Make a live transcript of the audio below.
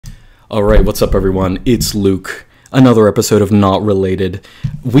Alright, what's up everyone? It's Luke. Another episode of Not Related.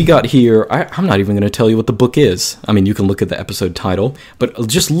 We got here, I'm not even going to tell you what the book is. I mean, you can look at the episode title, but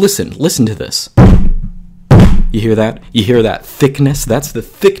just listen to this. You hear that? You hear that thickness? That's the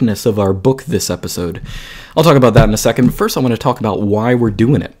thickness of our book this episode. I'll talk about that in a second, but first I want to talk about why we're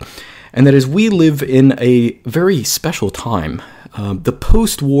doing it. And that is, we live in a very special time. The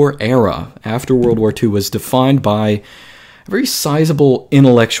post-war era, after World War II, was defined by a very sizable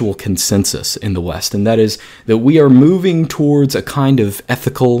intellectual consensus in the West, and that is that we are moving towards a kind of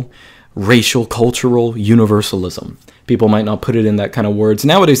ethical, racial, cultural universalism. People might not put it in that kind of words.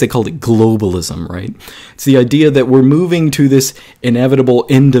 Nowadays they call it globalism, right? It's the idea that we're moving to this inevitable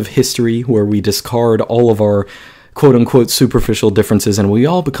end of history where we discard all of our quote-unquote superficial differences and we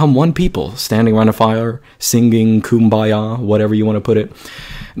all become one people, standing around a fire, singing kumbaya, whatever you want to put it.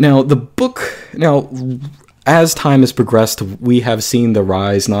 Now, the book... As time has progressed, we have seen the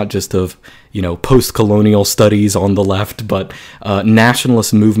rise not just of, post-colonial studies on the left, but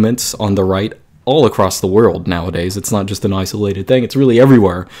nationalist movements on the right all across the world nowadays. It's not just an isolated thing. It's really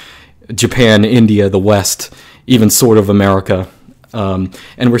everywhere. Japan, India, the West, even sort of America. And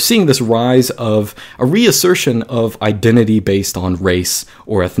we're seeing this rise of a reassertion of identity based on race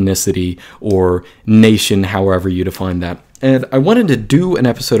or ethnicity or nation, however you define that. And I wanted to do an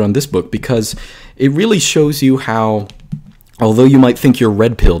episode on this book because it really shows you how, although you might think you're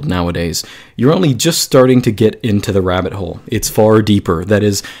red-pilled nowadays, you're only just starting to get into the rabbit hole. It's far deeper. That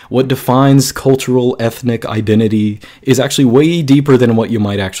is, what defines cultural, ethnic identity is actually way deeper than what you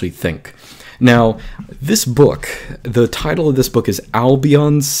might actually think. Now, this book, the title of this book is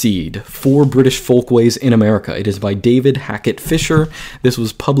Albion's Seed, 4 British Folkways in America. It is by David Hackett Fisher. This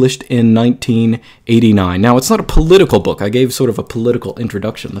was published in 1989. Now, it's not a political book. I gave sort of a political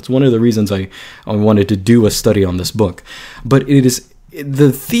introduction. That's one of the reasons I wanted to do a study on this book. But it is...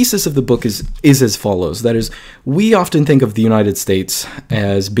 The thesis of the book is as follows. That is, we often think of the United States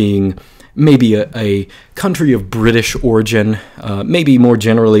as being maybe a country of British origin, maybe more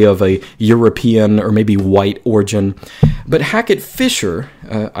generally of a European or maybe white origin. But Hackett Fisher,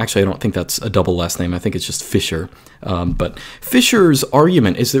 actually I don't think that's a double last name, I think it's just Fisher. But Fisher's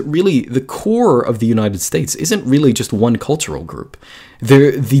argument is that really the core of the United States isn't really just one cultural group.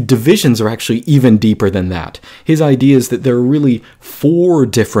 The divisions are actually even deeper than that. His idea is that there are really 4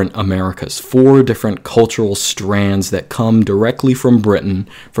 different Americas, 4 different cultural strands that come directly from Britain,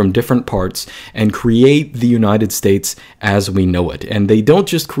 from different parts, and create the United States as we know it. And they don't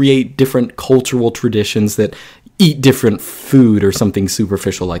just create different cultural traditions that eat different food or something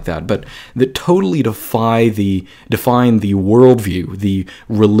superficial like that, but that totally define the worldview, the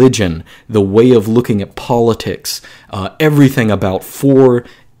religion, the way of looking at politics, everything about 4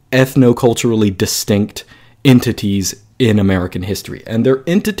 ethno-culturally distinct entities in American history. And they're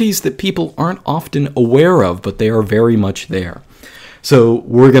entities that people aren't often aware of, but they are very much there. So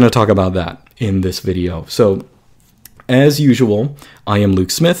we're going to talk about that in this video. So, as usual, I am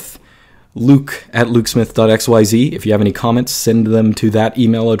Luke Smith. Luke at lukesmith.xyz. If you have any comments, send them to that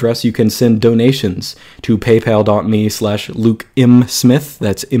email address. You can send donations to paypal.me/LukeMSmith.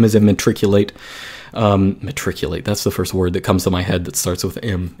 That's M as in matriculate. Matriculate, that's the first word that comes to my head that starts with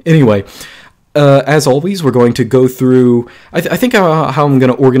M. Anyway, as always, we're going to go through, I think how I'm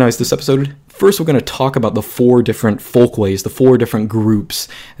going to organize this episode. First, we're going to talk about the 4 different folkways, the 4 different groups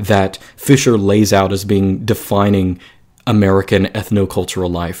that Fisher lays out as being defining American ethno-cultural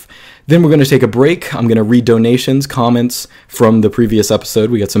life. Then we're going to take a break. I'm going to read donations, comments from the previous episode.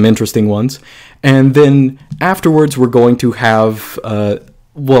 We got some interesting ones. And then afterwards, we're going to have,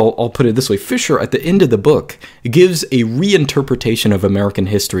 I'll put it this way. Fisher, at the end of the book, gives a reinterpretation of American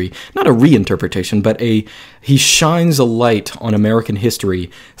history. Not a reinterpretation, but he shines a light on American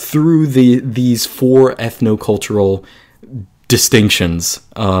history through these 4 ethno-cultural distinctions,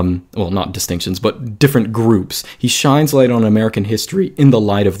 not distinctions, but different groups. He shines light on American history in the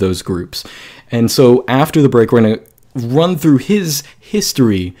light of those groups. And so after the break, we're going to run through his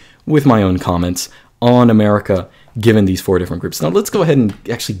history with my own comments on America, given these 4 different groups. Now let's go ahead and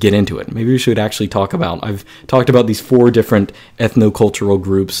actually get into it. Maybe we should actually I've talked about these 4 different ethno-cultural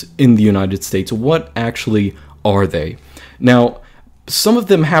groups in the United States. What actually are they? Now, some of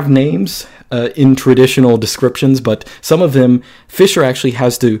them have names in traditional descriptions, but some of them Fisher actually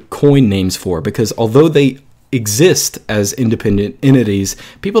has to coin names for, because although they exist as independent entities,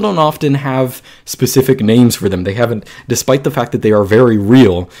 people don't often have specific names for them. They haven't, despite the fact that they are very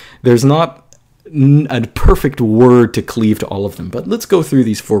real, there's not a perfect word to cleave to all of them. But let's go through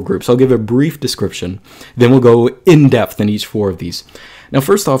these 4 groups. I'll give a brief description, then we'll go in depth in each 4 of these. Now,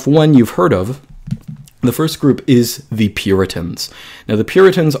 first off, one you've heard of, The first group is the Puritans. Now, the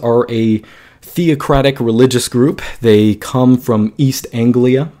Puritans are a theocratic religious group. They come from East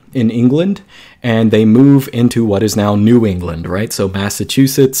Anglia in England, and they move into what is now New England, right? So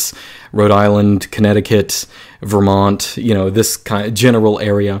Massachusetts, Rhode Island, Connecticut, Vermont, this kind of general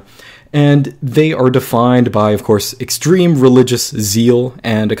area. And they are defined by, of course, extreme religious zeal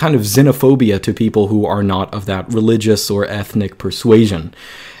and a kind of xenophobia to people who are not of that religious or ethnic persuasion.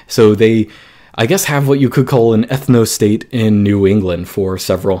 So they, I guess, have what you could call an ethnostate in New England for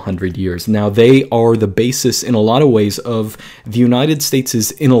several hundred years. Now, they are the basis in a lot of ways of the United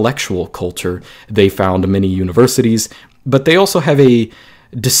States' intellectual culture. They found many universities, but they also have a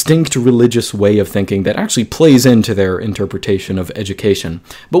distinct religious way of thinking that actually plays into their interpretation of education.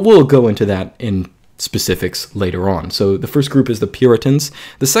 But we'll go into that in specifics later on. So the first group is the Puritans.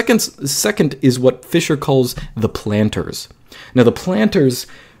 The second is what Fisher calls the Planters. Now, the Planters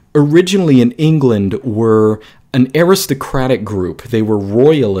originally in England were an aristocratic group. They were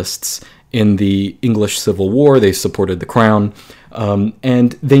royalists in the English Civil War. They supported the crown.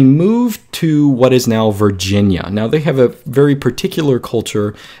 And they moved to what is now Virginia. Now, they have a very particular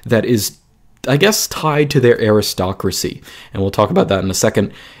culture that is, I guess, tied to their aristocracy. And we'll talk about that in a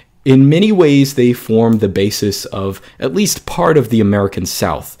second. In many ways, they form the basis of at least part of the American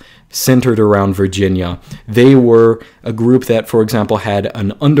South, centered around Virginia. They were a group that, for example, had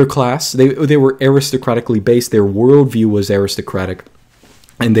an underclass. They were aristocratically based. Their worldview was aristocratic.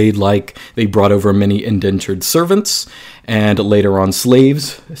 And they brought over many indentured servants and later on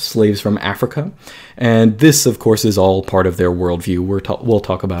slaves from Africa. And this, of course, is all part of their worldview. We'll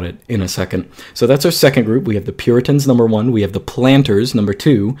talk about it in a second. So that's our second group. We have the Puritans, number one. We have the Planters, number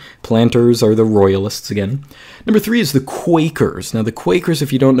two. Planters are the royalists again. Number three is the Quakers. Now, the Quakers,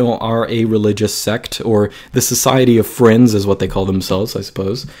 if you don't know, are a religious sect, or the Society of Friends is what they call themselves, I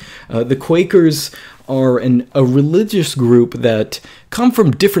suppose. The Quakers are a religious group that come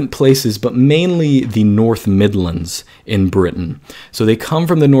from different places, but mainly the North Midlands in Britain. So they come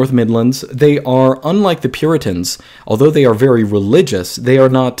from the North Midlands. They are, unlike the Puritans, although they are very religious, they are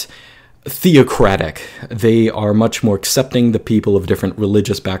not theocratic. They are much more accepting the people of different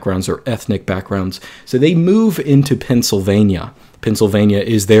religious backgrounds or ethnic backgrounds. So they move into Pennsylvania. Pennsylvania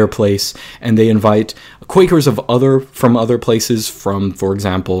is their place, and they invite Quakers from other places, from, for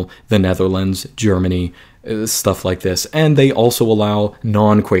example, the Netherlands, Germany, stuff like this. And they also allow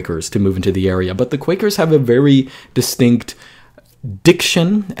non-Quakers to move into the area. But the Quakers have a very distinct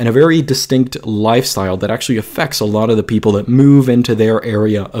diction and a very distinct lifestyle that actually affects a lot of the people that move into their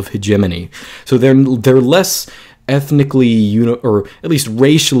area of hegemony. So they're less ethnically or at least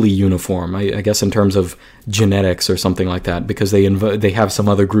racially uniform, I guess, in terms of genetics or something like that, because they have some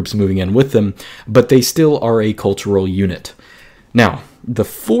other groups moving in with them, but they still are a cultural unit. Now, the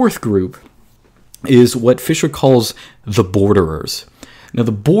fourth group is what Fisher calls the Borderers. Now,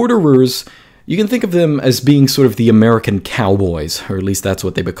 the Borderers, you can think of them as being sort of the American cowboys, or at least that's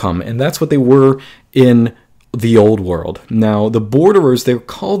what they become, and that's what they were in the old world. Now, the Borderers, they're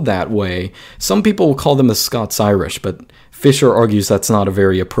called that way. Some people will call them the Scots-Irish, but Fisher argues that's not a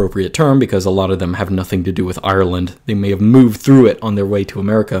very appropriate term because a lot of them have nothing to do with Ireland. They may have moved through it on their way to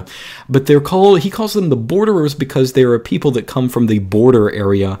America. But he calls them the Borderers because they are people that come from the border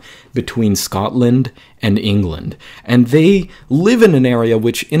area between Scotland and England. And they live in an area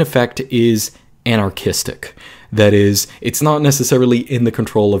which, in effect, is anarchistic. That is, it's not necessarily in the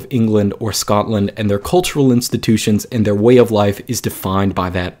control of England or Scotland, and their cultural institutions and their way of life is defined by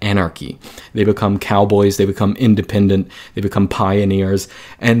that anarchy. They become cowboys, they become independent, they become pioneers,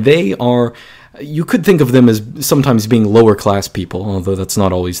 and they are, you could think of them as sometimes being lower class people, although that's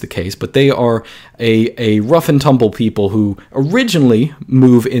not always the case, but they are a rough and tumble people who originally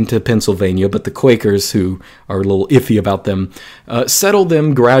move into Pennsylvania, but the Quakers, who are a little iffy about them, settle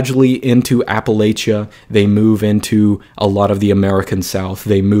them gradually into Appalachia. They move into a lot of the American South.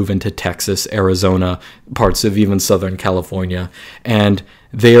 They move into Texas, Arizona, parts of even Southern California, and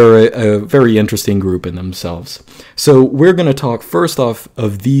they are a very interesting group in themselves. So we're going to talk first off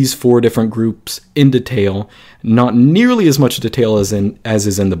of these four different groups in detail, not nearly as much detail as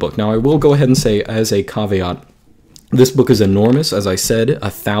is in the book. Now, I will go ahead and say, as a caveat, this book is enormous. As I said,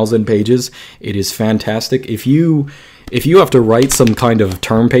 1,000 pages. It is fantastic. If you have to write some kind of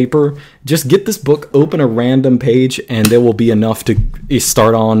term paper, just get this book, open a random page, and there will be enough to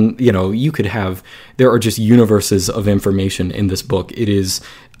start on. There are just universes of information in this book. It is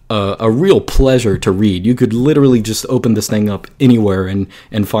a real pleasure to read. You could literally just open this thing up anywhere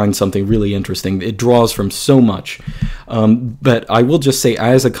and find something really interesting. It draws from so much. But I will just say,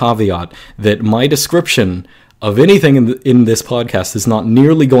 as a caveat, that my description of anything in this podcast is not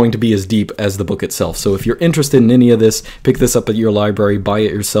nearly going to be as deep as the book itself. So if you're interested in any of this, pick this up at your library, buy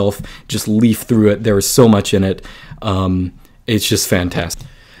it yourself, just leaf through it. There is so much in it. It's just fantastic.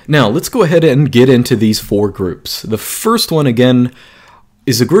 Now, let's go ahead and get into these 4 groups. The first one, again,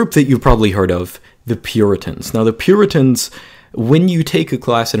 is a group that you've probably heard of, the Puritans. Now, the Puritans, when you take a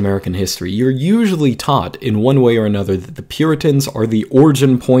class in American history, you're usually taught in one way or another that the Puritans are the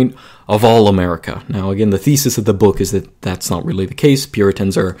origin point of all America. Now, again, the thesis of the book is that that's not really the case.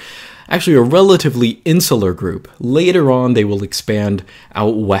 Puritans are actually a relatively insular group. Later on, they will expand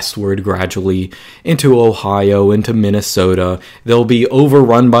out westward gradually into Ohio, into Minnesota. They'll be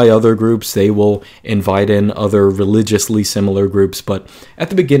overrun by other groups. They will invite in other religiously similar groups. But at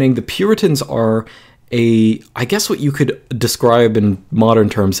the beginning, the Puritans are I guess what you could describe in modern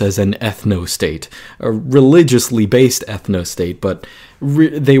terms as an ethnostate, a religiously based ethnostate, but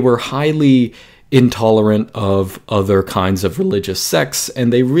they were highly intolerant of other kinds of religious sects,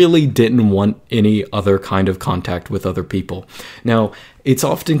 and they really didn't want any other kind of contact with other people. Now, it's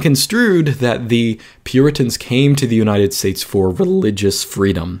often construed that the Puritans came to the United States for religious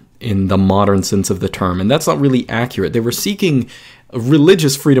freedom in the modern sense of the term, and that's not really accurate. They were seeking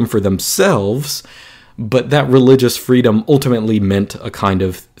religious freedom for themselves, but that religious freedom ultimately meant a kind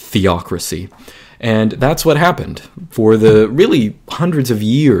of theocracy. And that's what happened. For the really hundreds of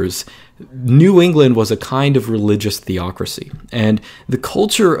years, New England was a kind of religious theocracy. And the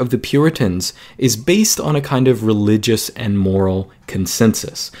culture of the Puritans is based on a kind of religious and moral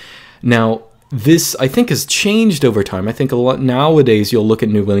consensus. Now, this, I think, has changed over time. I think a lot nowadays you'll look at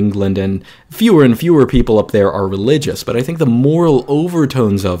New England and fewer people up there are religious, but I think the moral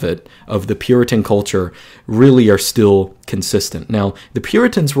overtones of the Puritan culture, really are still consistent. Now, the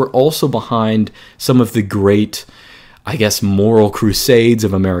Puritans were also behind some of the great, I guess, moral crusades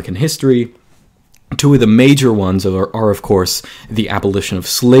of American history. 2 of the major ones are, of course, the abolition of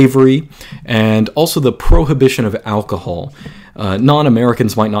slavery and also the prohibition of alcohol.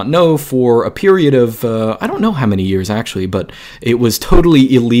 Non-Americans might not know, for a period of, I don't know how many years actually, but it was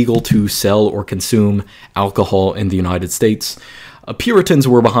totally illegal to sell or consume alcohol in the United States. Puritans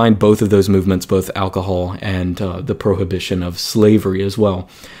were behind both of those movements, both alcohol and the prohibition of slavery as well.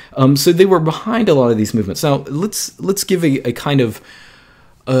 So they were behind a lot of these movements. Now, let's give a kind of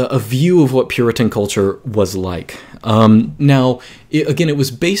a view of what Puritan culture was like. It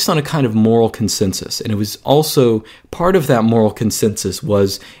was based on a kind of moral consensus, and it was also part of that moral consensus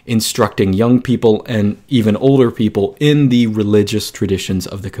was instructing young people and even older people in the religious traditions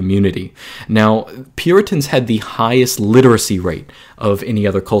of the community. Now, Puritans had the highest literacy rate of any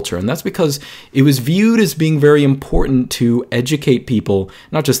other culture, and that's because it was viewed as being very important to educate people,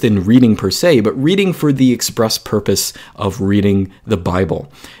 not just in reading per se, but reading for the express purpose of reading the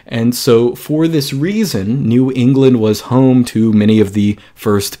Bible. And so for this reason, New England was home to many of the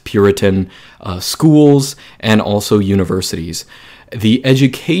first Puritan schools and also universities. The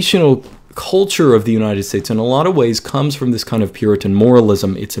educational culture of the United States in a lot of ways comes from this kind of Puritan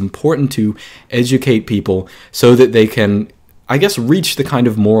moralism. It's important to educate people so that they can, I guess, reach the kind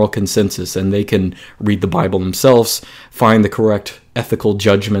of moral consensus, and they can read the Bible themselves, find the correct ethical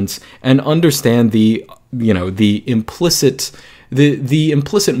judgments, and understand the implicit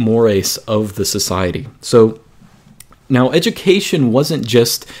mores of the society. So now, education wasn't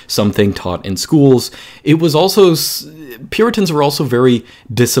just something taught in schools. It was also, Puritans were also very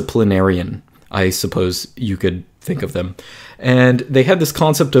disciplinarian, I suppose you could think of them. And they had this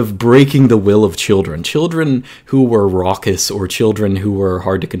concept of breaking the will of children. Children who were raucous or children who were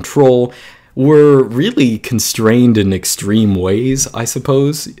hard to control were really constrained in extreme ways, I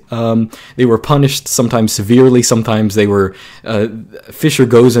suppose. They were punished sometimes severely, sometimes they were, Fisher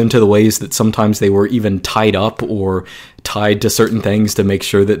goes into the ways that sometimes they were even tied up or tied to certain things to make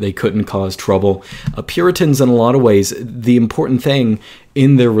sure that they couldn't cause trouble. Puritans, in a lot of ways, the important thing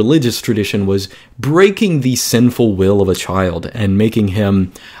in their religious tradition was breaking the sinful will of a child and making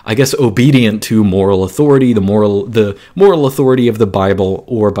him, I guess, obedient to moral authority, the moral authority of the Bible,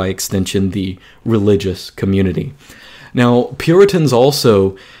 or by extension, the religious community. Now, Puritans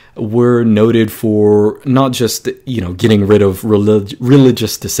also were noted for not just, getting rid of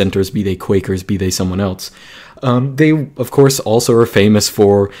religious dissenters, be they Quakers, be they someone else. They, of course, also are famous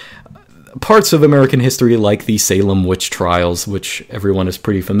for parts of American history like the Salem witch trials, which everyone is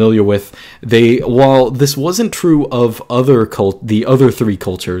pretty familiar with. While this wasn't true of the other 3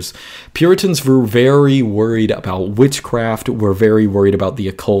 cultures, Puritans were very worried about witchcraft, were very worried about the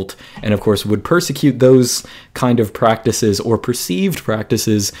occult, and of course would persecute those kind of practices or perceived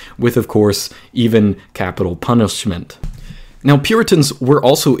practices with, of course, even capital punishment. Now, Puritans were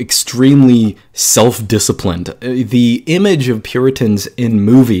also extremely self-disciplined. The image of Puritans in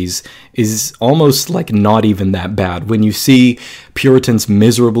movies is almost like not even that bad. When you see Puritans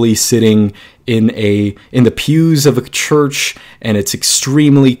miserably sitting in the pews of a church, and it's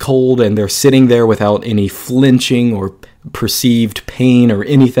extremely cold, and they're sitting there without any flinching or perceived pain or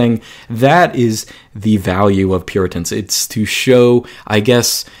anything, that is the value of Puritans. It's to show, I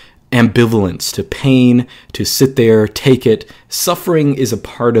guess, ambivalence to pain, to sit there, take it. Suffering is a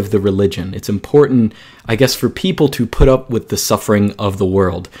part of the religion. It's important, I guess, for people to put up with the suffering of the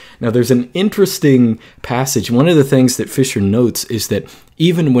world. Now, there's an interesting passage. One of the things that Fisher notes is that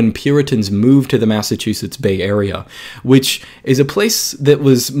even when Puritans moved to the Massachusetts Bay Area, which is a place that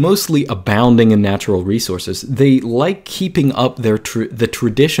was mostly abounding in natural resources, they liked keeping up the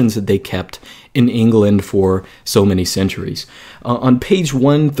traditions that they kept in England for so many centuries. On page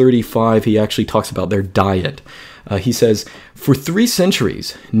 135, he actually talks about their diet. He says, "For 3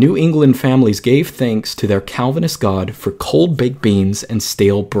 centuries, New England families gave thanks to their Calvinist God for cold baked beans and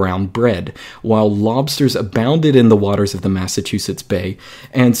stale brown bread, while lobsters abounded in the waters of the Massachusetts Bay,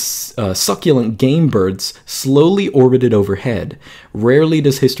 and succulent game birds slowly orbited overhead. Rarely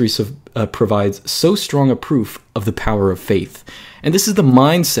does history provide so strong a proof of the power of faith." And this is the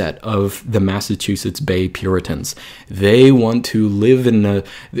mindset of the Massachusetts Bay Puritans. They want to live in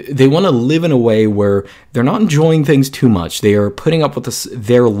a way where they're not enjoying things too much. They are putting up with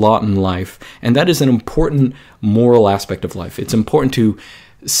their lot in life, and that is an important moral aspect of life. It's important to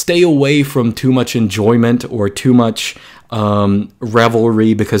stay away from too much enjoyment or too much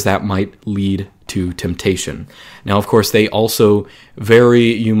revelry, because that might lead to temptation. Now, of course, they also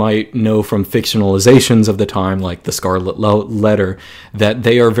you might know from fictionalizations of the time, like the Scarlet Letter, that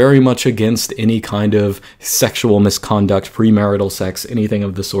they are very much against any kind of sexual misconduct, premarital sex, anything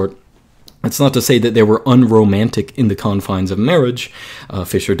of the sort. It's not to say that they were unromantic in the confines of marriage.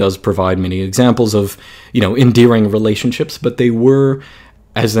 Fisher does provide many examples of, endearing relationships, but they were,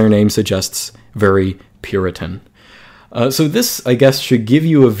 as their name suggests, very Puritan. So this, I guess, should give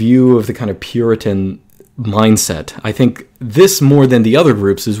you a view of the kind of Puritan mindset. I think this, more than the other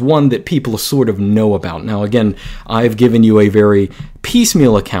groups, is one that people sort of know about. Now, again, I've given you a very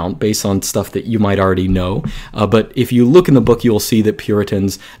piecemeal account based on stuff that you might already know, but if you look in the book, you'll see that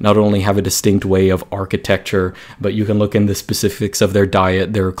Puritans not only have a distinct way of architecture, but you can look in the specifics of their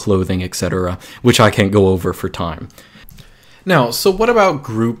diet, their clothing, etc., which I can't go over for time. Now, so what about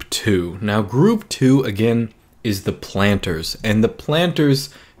Group 2? Now, Group 2, again, is the planters, and the planters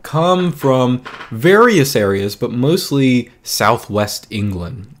come from various areas, but mostly southwest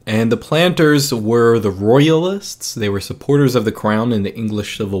England. And the planters were the royalists. They were supporters of the crown in the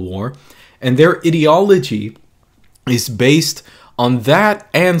English Civil War, and their ideology is based on that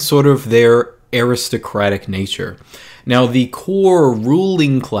and sort of their aristocratic nature. Now, the core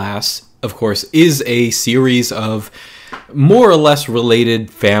ruling class, of course, is a series of more or less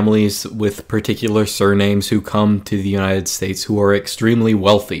related families with particular surnames who come to the United States who are extremely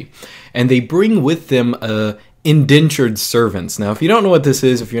wealthy. And they bring with them indentured servants. Now, if you don't know what this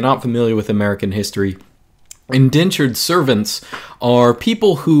is, if you're not familiar with American history, indentured servants are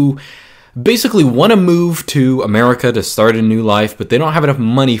people who basically want to move to America to start a new life, but they don't have enough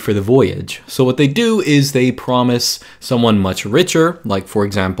money for the voyage. So what they do is they promise someone much richer, like, for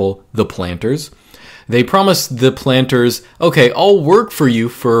example, the planters. They promise the planters, okay, I'll work for you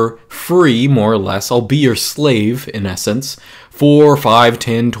for free, more or less. I'll be your slave, in essence, for 5,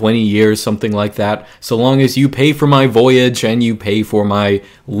 10, 20 years, something like that, so long as you pay for my voyage and you pay for my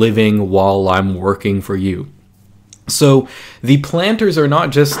living while I'm working for you. So the planters are not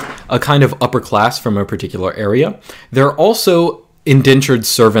just a kind of upper class from a particular area. They're also indentured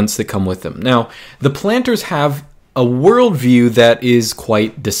servants that come with them. Now, the planters have a worldview that is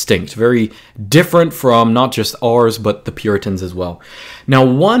quite distinct, very different from not just ours, but the Puritans as well. Now,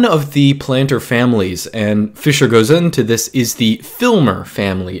 one of the planter families, and Fisher goes into this, is the Filmer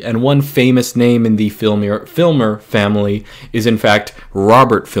family, and one famous name in the Filmer family is, in fact,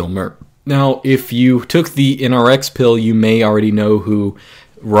 Robert Filmer. Now, if you took the NRX pill, you may already know who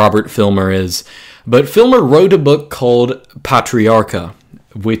Robert Filmer is, but Filmer wrote a book called Patriarcha,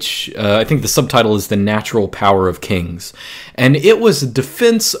 which I think the subtitle is The Natural Power of Kings. And it was a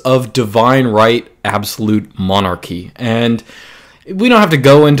defense of divine right, absolute monarchy. And we don't have to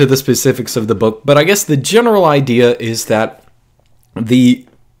go into the specifics of the book, but I guess the general idea is that the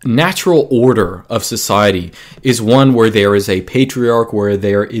natural order of society is one where there is a patriarch, where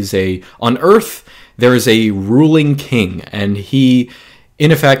there is on earth, there is a ruling king, and he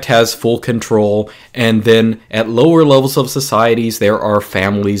in effect has full control. And then at lower levels of societies, there are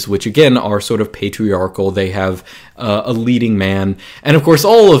families, which again are sort of patriarchal. They have a leading man. And of course,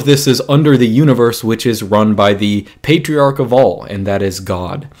 all of this is under the universe, which is run by the patriarch of all, and that is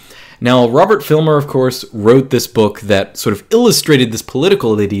God. Now, Robert Filmer, of course, wrote this book that sort of illustrated this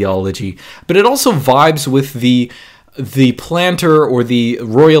political ideology, but it also vibes with the planter or the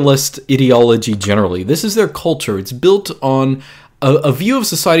royalist ideology generally. This is their culture. It's built on a view of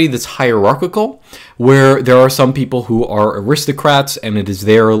society that's hierarchical, where there are some people who are aristocrats, and it is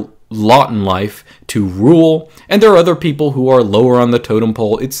their lot in life to rule, and there are other people who are lower on the totem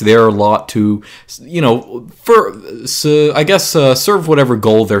pole. It's their lot to, serve whatever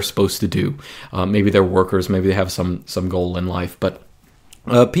goal they're supposed to do. Maybe they're workers, maybe they have some goal in life, but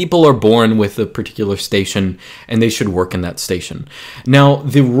people are born with a particular station, and they should work in that station. Now,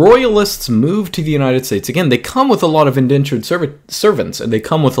 the royalists move to the United States. Again, they come with a lot of indentured servants, and they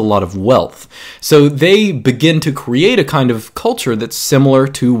come with a lot of wealth. So they begin to create a kind of culture that's similar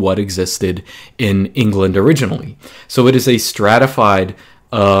to what existed in England originally. So it is a stratified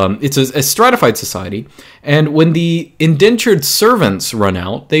a stratified society, and when the indentured servants run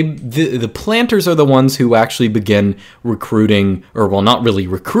out, the planters are the ones who actually begin recruiting, or well, not really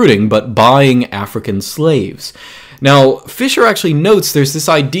recruiting, but buying African slaves. Now, Fisher actually notes there's this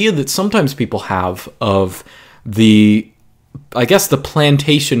idea that sometimes people have of the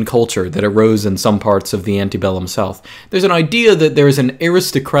plantation culture that arose in some parts of the antebellum South. There's an idea that there's an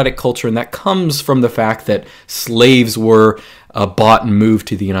aristocratic culture, and that comes from the fact that slaves were bought and moved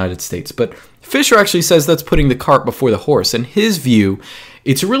to the United States. But Fisher actually says that's putting the cart before the horse. In his view,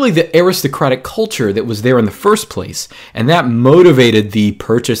 it's really the aristocratic culture that was there in the first place, and that motivated the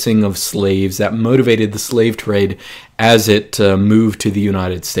purchasing of slaves, that motivated the slave trade as it moved to the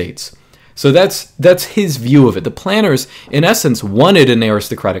United States. So that's his view of it. The planters, in essence, wanted an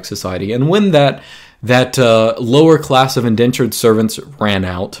aristocratic society, and when that lower class of indentured servants ran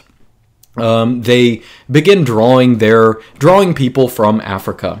out, they begin drawing people from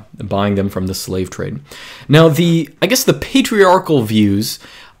Africa, buying them from the slave trade. Now, the patriarchal views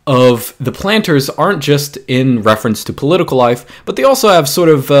of the planters aren't just in reference to political life, but they also have sort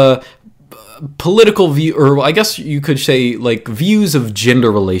of political view, or I guess you could say like views of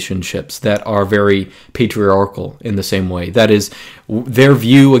gender relationships that are very patriarchal in the same way. That is, their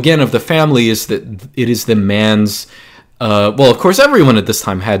view, again, of the family is that it is the man's of course, everyone at this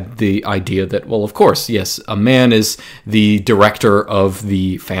time had the idea that, well, of course, yes, a man is the director of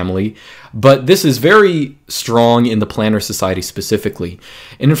the family, but this is very strong in the planter society specifically.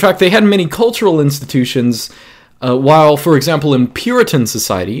 And in fact, they had many cultural institutions, while, for example, in Puritan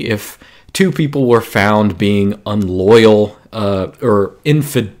society, if two people were found being unloyal or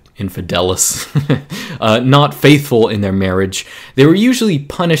infidelis, not faithful in their marriage, they were usually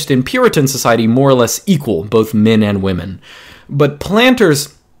punished in Puritan society more or less equal, both men and women. But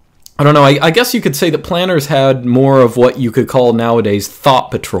planters, I don't know, I guess you could say that planters had more of what you could call nowadays thought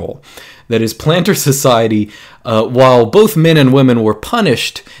patrol. That is, planter society, while both men and women were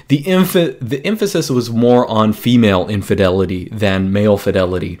punished, the emphasis was more on female infidelity than male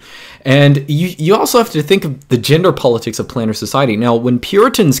fidelity. And you also have to think of the gender politics of planter society. Now, when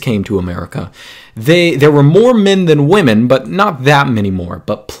Puritans came to America, there were more men than women, but not that many more.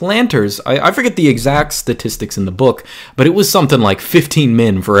 But planters, I forget the exact statistics in the book, but it was something like 15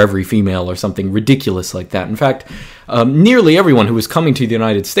 men for every female or something ridiculous like that. In fact, nearly everyone who was coming to the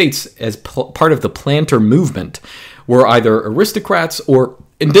United States as part of the planter movement were either aristocrats or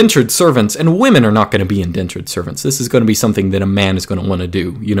indentured servants, and women are not going to be indentured servants. This is going to be something that a man is going to want to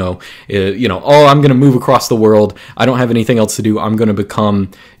do. I'm going to move across the world. I don't have anything else to do. I'm going to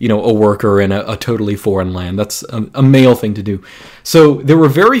become, a worker in a totally foreign land. That's a male thing to do. So there were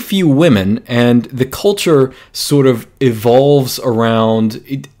very few women, and the culture sort of evolves around,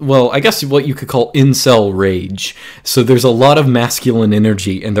 I guess what you could call incel rage. So there's a lot of masculine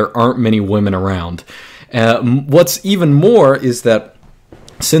energy, and there aren't many women around. What's even more is that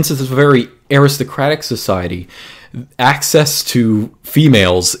since it's a very aristocratic society, access to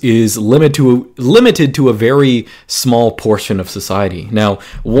females is limited to a very small portion of society. Now,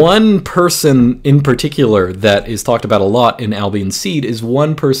 one person in particular that is talked about a lot in Albion Seed is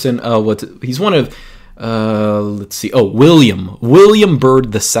one person, he's one of, William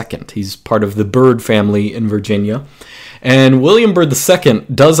Byrd II. He's part of the Byrd family in Virginia. And William Byrd II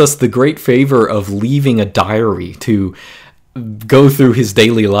does us the great favor of leaving a diary to go through his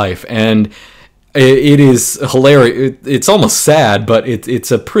daily life, and it is hilarious. It's almost sad, but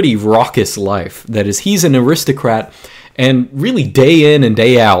it's a pretty raucous life. That is, he's an aristocrat, and really day in and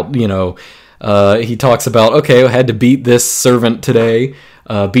day out, he talks about, okay, I had to beat this servant today.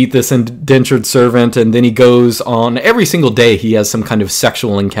 beat this indentured servant, and then he goes on every single day he has some kind of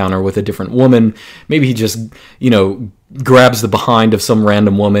sexual encounter with a different woman. Maybe he just, grabs the behind of some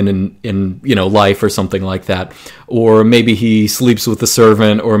random woman in life or something like that. Or maybe he sleeps with the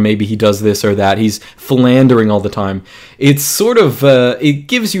servant, or maybe he does this or that. He's philandering all the time. It's sort of, it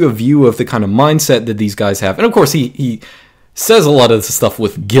gives you a view of the kind of mindset that these guys have. And of course, he says a lot of this stuff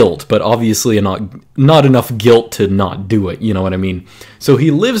with guilt, but obviously not enough guilt to not do it, you know what I mean? So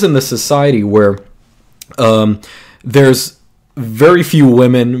he lives in this society where there's very few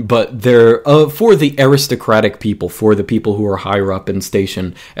women, but they're for the aristocratic people, for the people who are higher up in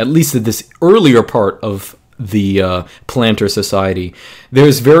station, at least at this earlier part of the planter society,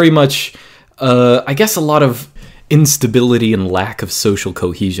 there's very much, I guess, a lot of instability and lack of social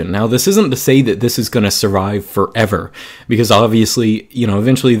cohesion. Now, this isn't to say that this is going to survive forever, because obviously,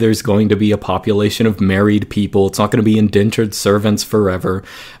 eventually there's going to be a population of married people. It's not going to be indentured servants forever,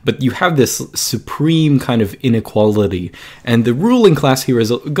 but you have this supreme kind of inequality, and the ruling class here is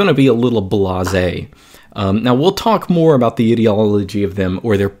going to be a little blasé. Now, we'll talk more about the ideology of them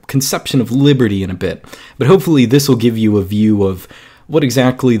or their conception of liberty in a bit, but hopefully this will give you a view of what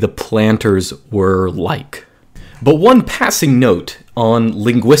exactly the planters were like. But one passing note on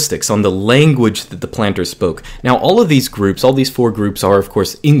linguistics, on the language that the planters spoke. Now, all of these groups, all these four groups are, of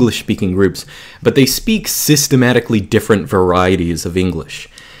course, English-speaking groups, but they speak systematically different varieties of English.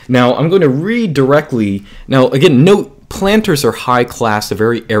 Now, I'm going to read directly. Now, again, note, planters are high class, they're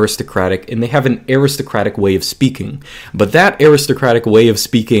very aristocratic, and they have an aristocratic way of speaking. But that aristocratic way of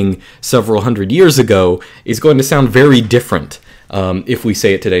speaking several hundred years ago is going to sound very different if we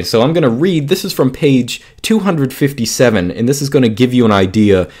say it today. So I'm going to read, this is from page 257, and this is going to give you an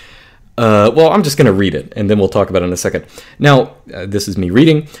idea. I'm just going to read it, and then we'll talk about it in a second. Now, this is me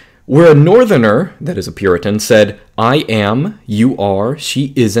reading. Where a northerner, that is a Puritan, said, I am, you are,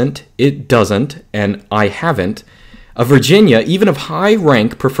 she isn't, it doesn't, and I haven't, a Virginia, even of high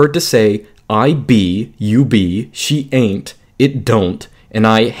rank, preferred to say, I be, you be, she ain't, it don't, and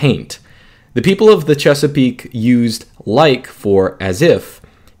I hain't. The people of the Chesapeake used like for as if.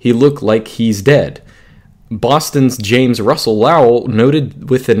 He look like he's dead. Boston's James Russell Lowell noted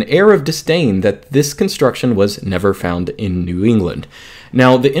with an air of disdain that this construction was never found in New England.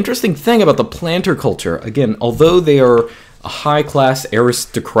 Now, the interesting thing about the planter culture, again, although they are a high-class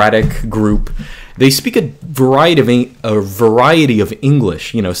aristocratic group, they speak a variety of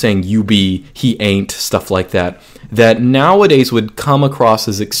English, saying you be, he ain't, stuff like that nowadays would come across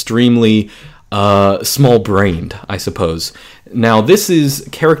as extremely small-brained, I suppose. Now, this is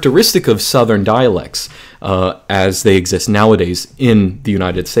characteristic of Southern dialects as they exist nowadays in the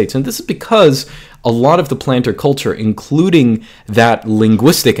United States. And this is because a lot of the planter culture, including that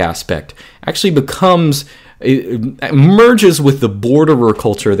linguistic aspect, actually it merges with the borderer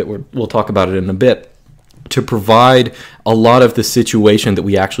culture that we'll talk about it in a bit, to provide a lot of the situation that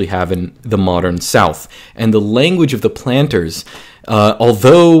we actually have in the modern South. And the language of the planters,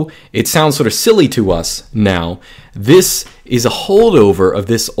 although it sounds sort of silly to us now, this is a holdover of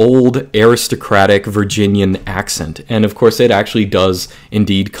this old aristocratic Virginian accent. And of course, it actually does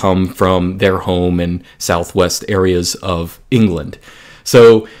indeed come from their home in southwest areas of England.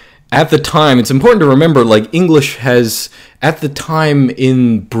 So at the time, it's important to remember, English has, at the time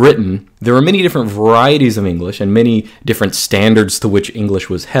in Britain, there are many different varieties of English and many different standards to which English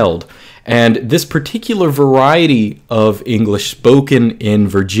was held. And this particular variety of English spoken in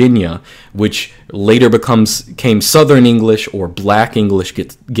Virginia, which later became Southern English or Black English,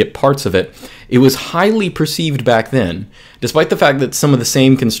 get parts of it, it was highly perceived back then, despite the fact that some of the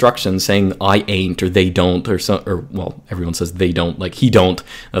same constructions saying I ain't or they don't everyone says they don't, like he don't,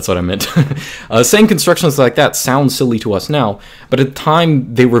 that's what I meant. Same constructions like that sound silly to us now, but at the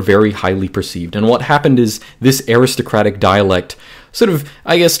time they were very highly perceived. And what happened is this aristocratic dialect sort of,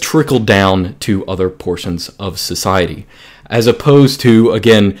 I guess, trickled down to other portions of society. As opposed to,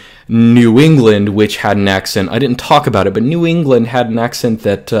 again, New England, which had an accent. I didn't talk about it, but New England had an accent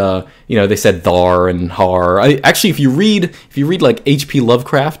that, they said thar and har. Actually, if you read like H.P.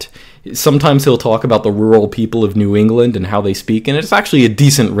 Lovecraft, sometimes he'll talk about the rural people of New England and how they speak, and it's actually a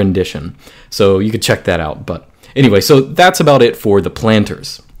decent rendition. So you could check that out. But anyway, so that's about it for the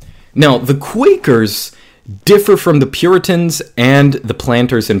planters. Now, the Quakers differ from the Puritans and the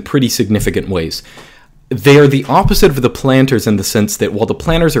planters in pretty significant ways. They are the opposite of the planters in the sense that while the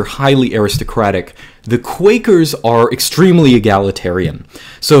planters are highly aristocratic, the Quakers are extremely egalitarian.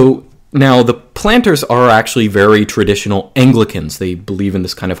 So Now, the planters are actually very traditional Anglicans. They believe in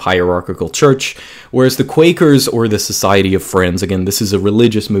this kind of hierarchical church, whereas the Quakers, or the Society of Friends, again, this is a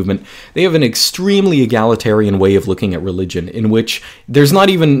religious movement, they have an extremely egalitarian way of looking at religion, in which there's not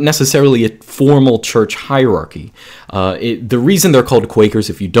even necessarily a formal church hierarchy. The reason they're called Quakers,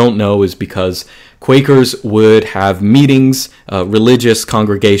 if you don't know, is because Quakers would have meetings, religious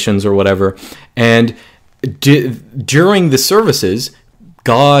congregations or whatever, and during the services,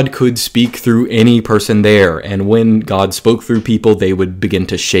 God could speak through any person there, and when God spoke through people, they would begin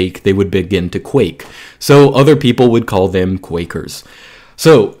to shake, they would begin to quake. So other people would call them Quakers.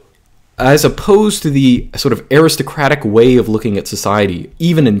 So, as opposed to the sort of aristocratic way of looking at society,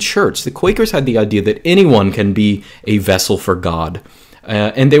 even in church, the Quakers had the idea that anyone can be a vessel for God.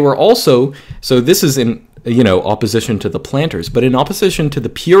 And they were also, so this is in opposition to the planters, but in opposition to the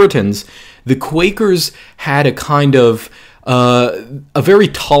Puritans, the Quakers had a kind of a very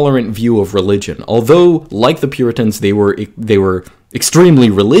tolerant view of religion. Although, like the Puritans, they were extremely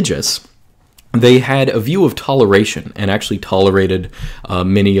religious, they had a view of toleration and actually tolerated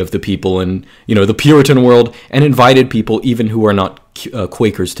many of the people in the Puritan world, and invited people even who are not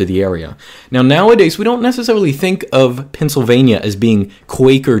Quakers to the area. Now, nowadays, we don't necessarily think of Pennsylvania as being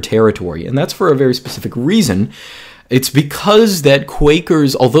Quaker territory, and that's for a very specific reason. It's because that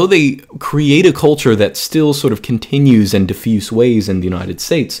Quakers, although they create a culture that still sort of continues in diffuse ways in the United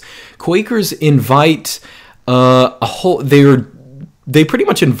States, Quakers invite they pretty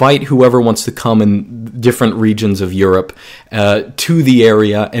much invite whoever wants to come in different regions of Europe to the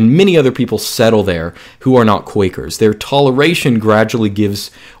area, and many other people settle there who are not Quakers. Their toleration gradually gives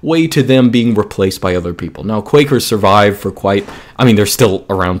way to them being replaced by other people. Now, Quakers survive for they're still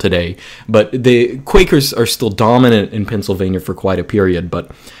around today, but the Quakers are still dominant in Pennsylvania for quite a period,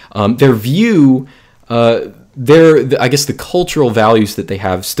 but their view, I guess the cultural values that they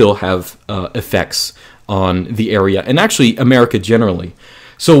have still have effects on the area, and actually America generally.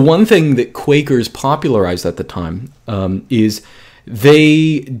 So one thing that Quakers popularized at the time is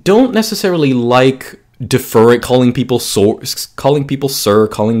they don't necessarily like calling people sir,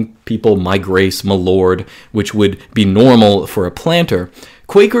 calling people my grace, my lord, which would be normal for a planter.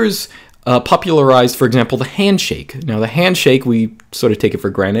 Quakers popularized, for example, the handshake. Now, the handshake, we sort of take it for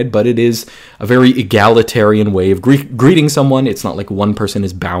granted, but it is a very egalitarian way of greeting someone. It's not like one person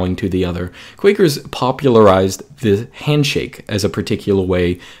is bowing to the other. Quakers popularized the handshake as a particular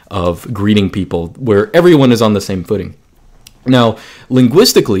way of greeting people, where everyone is on the same footing. Now,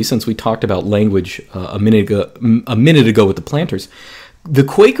 linguistically, since we talked about language a minute ago with the planters, the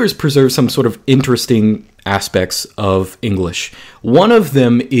Quakers preserve some sort of interesting aspects of English. One of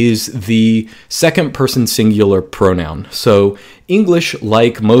them is the second-person singular pronoun. So English,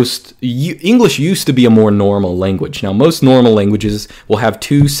 English used to be a more normal language. Now, most normal languages will have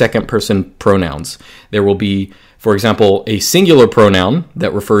two second-person pronouns. There will be, for example, a singular pronoun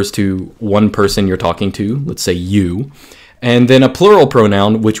that refers to one person you're talking to, let's say you, and then a plural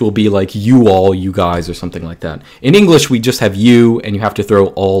pronoun, which will be like you all, you guys, or something like that. In English, we just have you, and you have to throw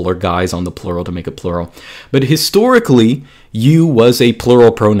all or guys on the plural to make it plural. But historically, you was a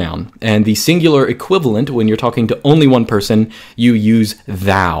plural pronoun, and the singular equivalent, when you're talking to only one person, you use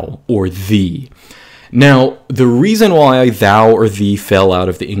thou or thee. Now, the reason why thou or thee fell out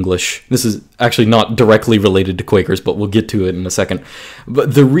of the English, this is actually not directly related to Quakers, but we'll get to it in a second.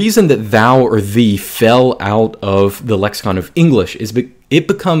 But the reason that thou or thee fell out of the lexicon of English is it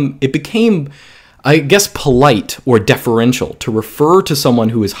became, I guess, polite or deferential to refer to someone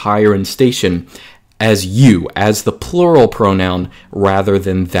who is higher in station as you, as the plural pronoun, rather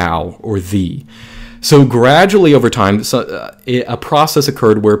than thou or thee. So gradually over time, a process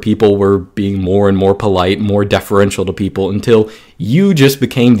occurred where people were being more and more polite, more deferential to people, until you just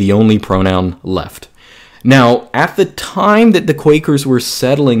became the only pronoun left. Now, at the time that the Quakers were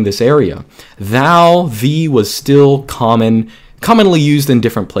settling this area, thou, thee was still commonly used in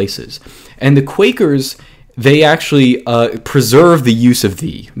different places. And the Quakers, they actually preserve the use of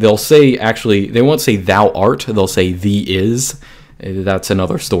thee. They'll say, actually, they won't say thou art, they'll say thee is. That's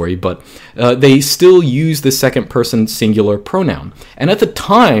another story, but they still use the second-person singular pronoun. And at the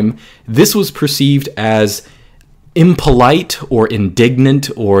time, this was perceived as impolite or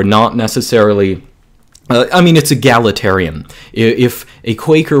indignant or not necessarily... it's egalitarian. If a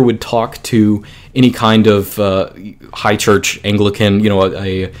Quaker would talk to any kind of high church Anglican,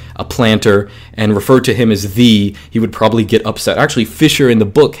 a planter, and refer to him as thee, he would probably get upset. Actually, Fisher in the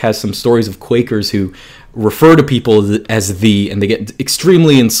book has some stories of Quakers who refer to people as "thee," and they get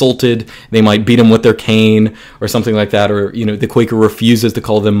extremely insulted. They might beat them with their cane or something like that, or the Quaker refuses to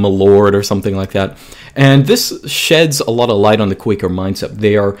call them "my lord" or something like that. And this sheds a lot of light on the Quaker mindset.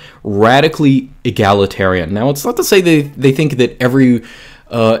 They are radically egalitarian. Now, it's not to say they think that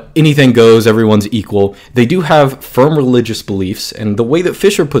anything goes, everyone's equal. They do have firm religious beliefs, and the way that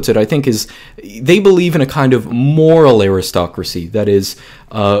Fisher puts it, I think, is they believe in a kind of moral aristocracy. That is,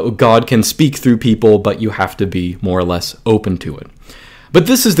 God can speak through people, but you have to be more or less open to it. But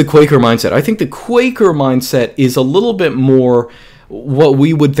this is the Quaker mindset. I think the Quaker mindset is a little bit more what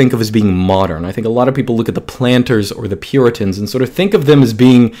we would think of as being modern. I think a lot of people look at the Planters or the Puritans and sort of think of them as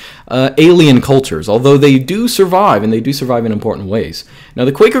being alien cultures, although they do survive, and they do survive in important ways. Now,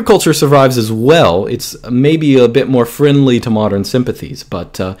 the Quaker culture survives as well. It's maybe a bit more friendly to modern sympathies,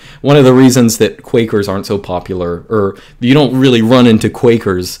 but one of the reasons that Quakers aren't so popular, or you don't really run into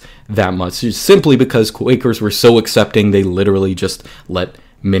Quakers that much, is simply because Quakers were so accepting, they literally just let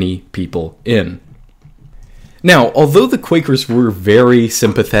many people in. Now, although the Quakers were very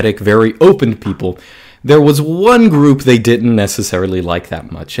sympathetic, very open people, there was one group they didn't necessarily like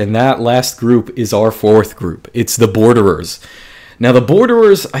that much, and that last group is our fourth group. It's the Borderers. Now, the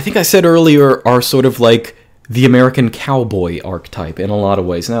Borderers, I think I said earlier, are sort of like the American cowboy archetype in a lot of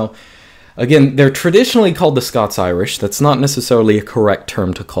ways. Now, again, they're traditionally called the Scots-Irish. That's not necessarily a correct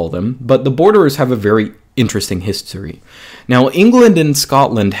term to call them, but the Borderers have a very interesting history. Now, England and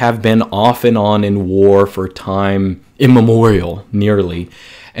Scotland have been off and on in war for time immemorial, nearly,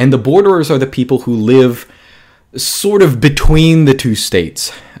 and the Borderers are the people who live sort of between the two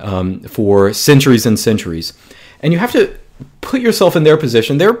states for centuries and centuries. And you have to put yourself in their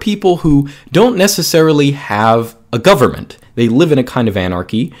position. They're people who don't necessarily have a government. They live in a kind of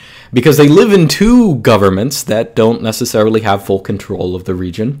anarchy because they live in two governments that don't necessarily have full control of the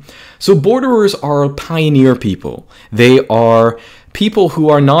region. So Borderers are pioneer people. They are people who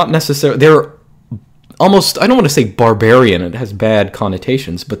are not necessarily, they're almost, I don't want to say barbarian, it has bad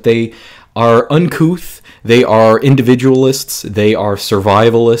connotations, but they are uncouth, they are individualists, they are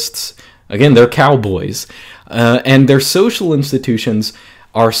survivalists. Again, they're cowboys. And their social institutions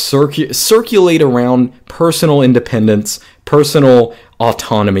are circulate around personal independence, personal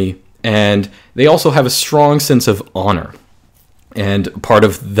autonomy, and they also have a strong sense of honor. And part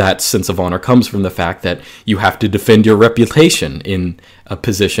of that sense of honor comes from the fact that you have to defend your reputation in a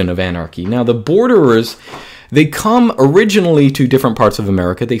position of anarchy. Now, the Borderers, they come originally to different parts of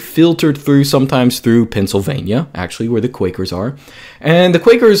America. They filtered through, sometimes through Pennsylvania, actually, where the Quakers are. And the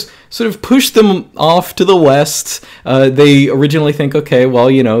Quakers sort of pushed them off to the west. They originally think, okay, well,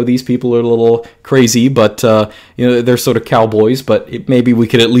 these people are a little crazy, but, they're sort of cowboys, but maybe we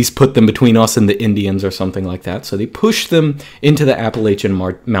could at least put them between us and the Indians or something like that. So they pushed them into the Appalachian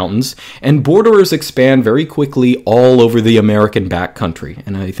Mountains, and Borderers expand very quickly all over the American backcountry.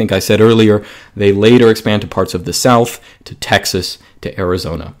 And I think I said earlier, they later expand to parts of the South, to Texas, to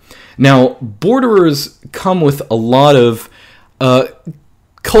Arizona. Now, Borderers come with a lot of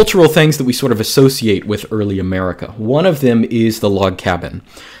cultural things that we sort of associate with early America. One of them is the log cabin.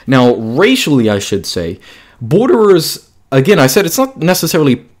 Now, racially, I should say, Borderers, again, I said it's not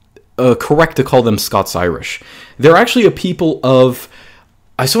necessarily correct to call them Scots-Irish. They're actually a people of,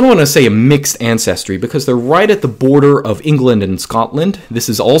 I sort of want to say, a mixed ancestry, because they're right at the border of England and Scotland. This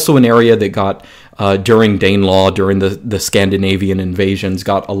is also an area that got, during Danelaw, during the Scandinavian invasions,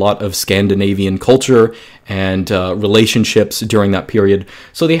 got a lot of Scandinavian culture and relationships during that period.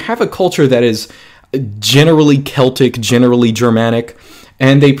 So they have a culture that is generally Celtic, generally Germanic,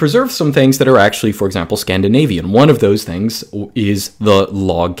 and they preserve some things that are actually, for example, Scandinavian. One of those things is the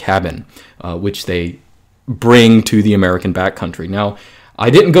log cabin, which they bring to the American backcountry. Now, I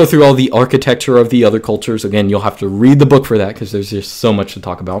didn't go through all the architecture of the other cultures. Again, you'll have to read the book for that because there's just so much to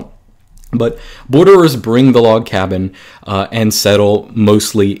talk about. But Borderers bring the log cabin and settle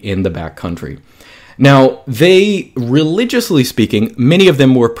mostly in the backcountry. Now, they, religiously speaking, many of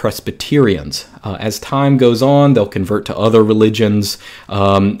them were Presbyterians. As time goes on, they'll convert to other religions.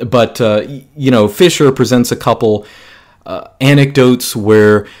 But Fisher presents a couple anecdotes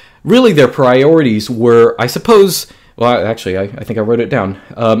where really their priorities were, I suppose, well, actually, I think I wrote it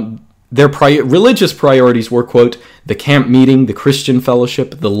down. Their religious priorities were, quote, the camp meeting, the Christian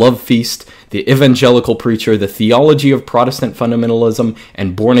fellowship, the love feast, the evangelical preacher, the theology of Protestant fundamentalism,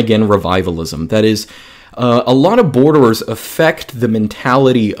 and born-again revivalism. That is, a lot of Borderers affect the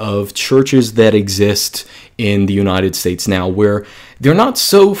mentality of churches that exist in the United States now, where they're not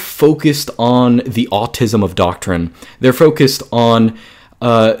so focused on the autism of doctrine. They're focused on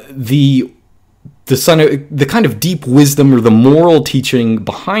the the kind of deep wisdom or the moral teaching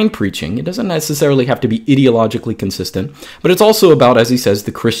behind preaching. It doesn't necessarily have to be ideologically consistent, but it's also about, as he says,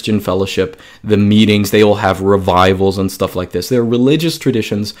 the Christian fellowship, the meetings. They all have revivals and stuff like this. Their religious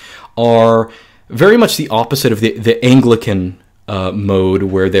traditions are very much the opposite of the Anglican mode,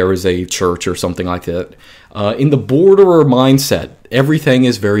 where there is a church or something like that. In the borderer mindset, everything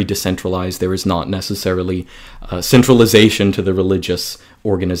is very decentralized. There is not necessarily centralization to the religious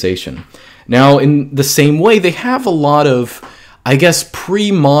organization. Now, in the same way, they have a lot of, I guess,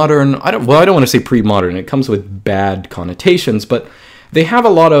 pre-modern, I don't want to say pre-modern, it comes with bad connotations, but they have a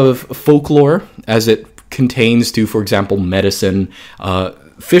lot of folklore as it contains to, for example, medicine.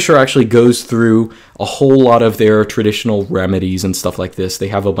 Fisher actually goes through a whole lot of their traditional remedies and stuff like this. They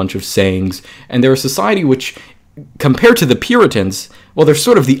have a bunch of sayings, and they're a society which, compared to the Puritans, well, they're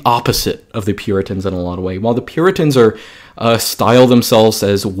sort of the opposite of the Puritans in a lot of ways. While the Puritans are style themselves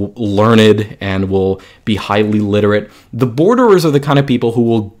as learned and will be highly literate, the borderers are the kind of people who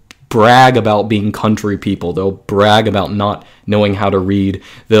will brag about being country people. They'll brag about not knowing how to read.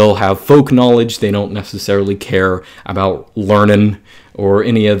 They'll have folk knowledge. They don't necessarily care about learning or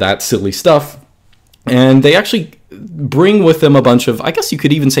any of that silly stuff. And they actually bring with them a bunch of, I guess you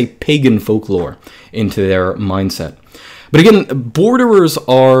could even say, pagan folklore into their mindset. But again, borderers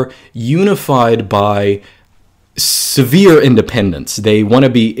are unified by severe independence. They want to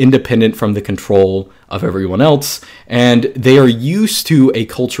be independent from the control of everyone else, and they are used to a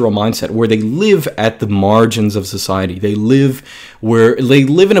cultural mindset where they live at the margins of society. They live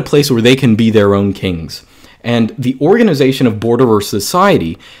in a place where they can be their own kings. And the organization of borderer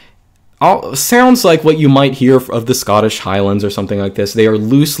society sounds like what you might hear of the Scottish Highlands or something like this. They are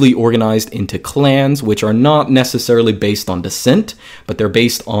loosely organized into clans, which are not necessarily based on descent, but they're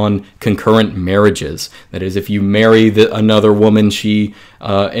based on concurrent marriages. That is, if you marry another woman,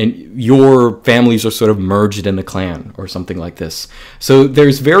 and your families are sort of merged in a clan or something like this. So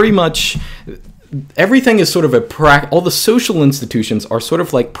there's very much, everything is sort of all the social institutions are sort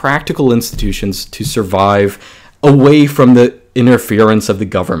of like practical institutions to survive away from the interference of the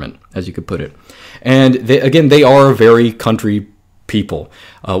government, as you could put it. And they are very country people.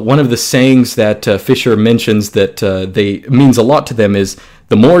 One of the sayings that Fisher mentions that means a lot to them is,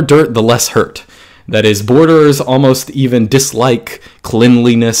 the more dirt, the less hurt. That is, borderers almost even dislike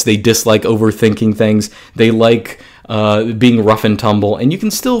cleanliness. They dislike overthinking things. They like being rough and tumble. And you can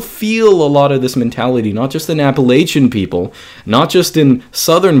still feel a lot of this mentality, not just in Appalachian people, not just in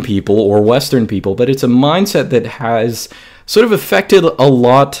Southern people or Western people, but it's a mindset that has sort of affected a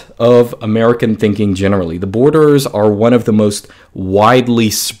lot of American thinking generally. The borderers are one of the most widely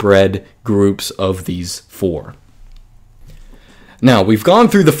spread groups of these four. Now, we've gone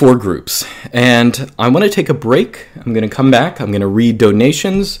through the four groups, and I want to take a break. I'm going to come back. I'm going to read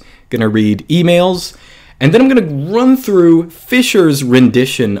donations, going to read emails, and then I'm going to run through Fisher's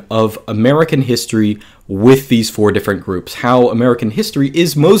rendition of American history with these four different groups. How American history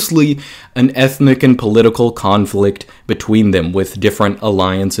is mostly an ethnic and political conflict between them, with different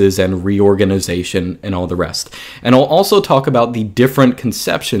alliances and reorganization and all the rest. And I'll also talk about the different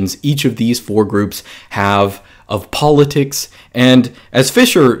conceptions each of these four groups have of politics, and as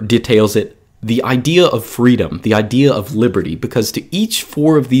Fisher details it, the idea of freedom, the idea of liberty, because to each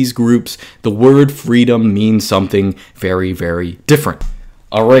four of these groups, the word freedom means something very, very different.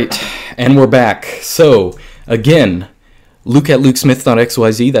 All right, and we're back. So, again,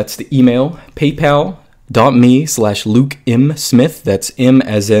 luke@lukesmith.xyz, that's the email. paypal.me/LukeMSmith, that's M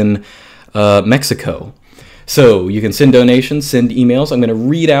as in Mexico. So, you can send donations, send emails. I'm going to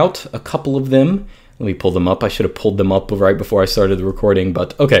read out a couple of them. Let me pull them up. I should have pulled them up right before I started the recording,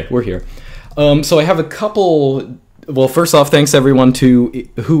 but okay, we're here. So I have a couple. Well, first off, thanks everyone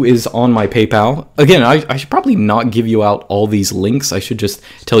who is on my PayPal. Again, I should probably not give you out all these links. I should just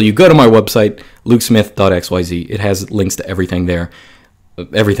tell you, go to my website, lukesmith.xyz. It has links to everything there.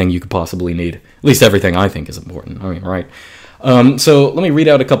 Everything you could possibly need. At least everything I think is important. I mean, right. So let me read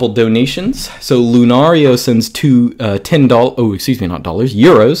out a couple donations. So Lunario sends $10. Oh, excuse me, not dollars,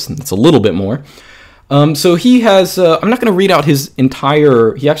 euros. That's a little bit more. So he has, I'm not going to read out his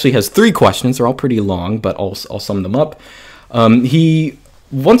entire, he actually has 3 questions. They're all pretty long, but I'll sum them up. He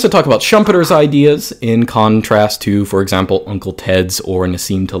wants to talk about Schumpeter's ideas in contrast to, for example, Uncle Ted's or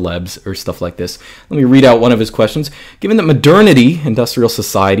Nassim Taleb's or stuff like this. Let me read out one of his questions. Given that modernity, industrial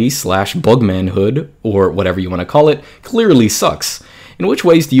society / bugmanhood, or whatever you want to call it, clearly sucks, in which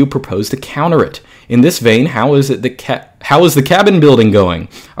ways do you propose to counter it? In this vein, how is the cabin building going?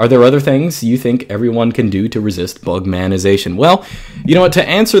 Are there other things you think everyone can do to resist bugmanization? Well, you know what, to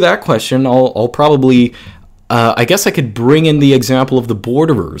answer that question, I'll probably I guess I could bring in the example of the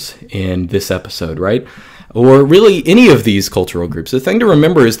borderers in this episode, right? Or really any of these cultural groups. The thing to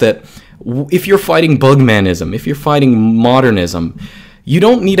remember is that if you're fighting Bugmanism, if you're fighting modernism, you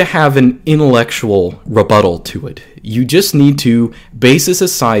don't need to have an intellectual rebuttal to it. You just need to base a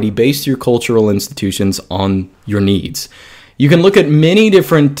society, base your cultural institutions on your needs. You can look at many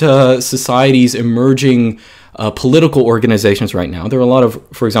different societies emerging political organizations right now. There are a lot of,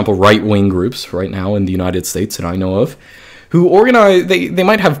 for example, right-wing groups right now in the United States that I know of who organize, they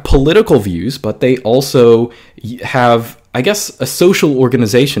might have political views, but they also have, I guess, a social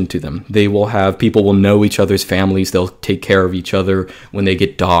organization to them. They will have, people will know each other's families, they'll take care of each other when they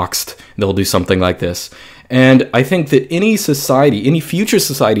get doxxed, they'll do something like this. And I think that any society, any future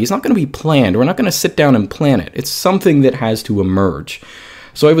society is not going to be planned. We're not going to sit down and plan it. It's something that has to emerge.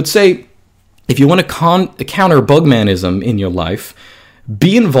 So I would say, if you want to counter Bugmanism in your life,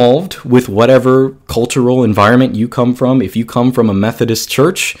 be involved with whatever cultural environment you come from. If you come from a Methodist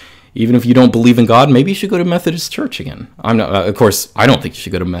church, even if you don't believe in God, maybe you should go to Methodist church again. Of course, I don't think you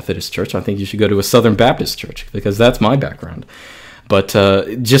should go to Methodist church. I think you should go to a Southern Baptist church, because that's my background. But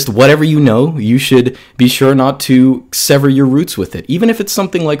just whatever you know, you should be sure not to sever your roots with it, even if it's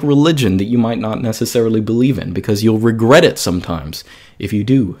something like religion that you might not necessarily believe in, because you'll regret it sometimes if you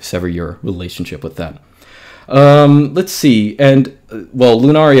do sever your relationship with that. Let's see. And, well,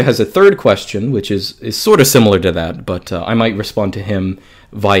 Lunaria has a third question, which is sort of similar to that, but I might respond to him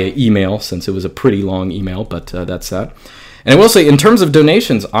via email, since it was a pretty long email, but that's that. And I will say, in terms of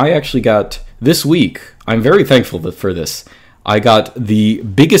donations, I actually got, this week, I'm very thankful for this, I got the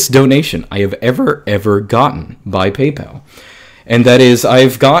biggest donation I have ever gotten by PayPal. And that is,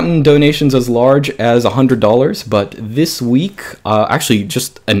 I've gotten donations as large as $100, but this week, actually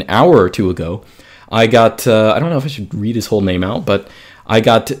just an hour or two ago, I got, I don't know if I should read his whole name out, but I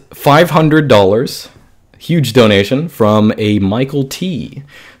got $500, huge donation, from a Michael T.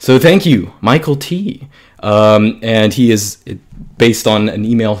 So thank you, Michael T. And he is, based on an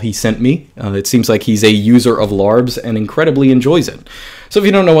email he sent me, it seems like he's a user of LARBs and incredibly enjoys it. So if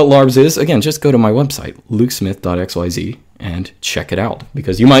you don't know what LARBs is, again, just go to my website, lukesmith.xyz, and check it out.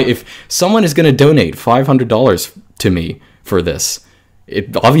 Because you might, if someone is going to donate $500 to me for this,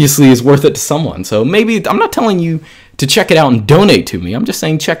 it obviously is worth it to someone. So maybe, I'm not telling you to check it out and donate to me. I'm just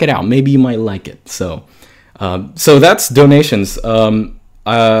saying check it out. Maybe you might like it. So that's donations.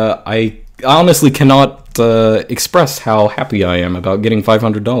 I honestly cannot express how happy I am about getting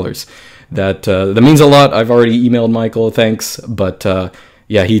 $500. That means a lot. I've already emailed Michael, thanks. But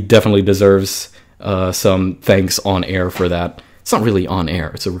yeah, he definitely deserves some thanks on air for that. It's not really on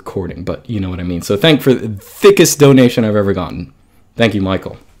air. It's a recording, but you know what I mean. So thank for the thickest donation I've ever gotten. Thank you,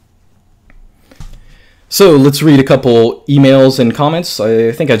 Michael. So let's read a couple emails and comments.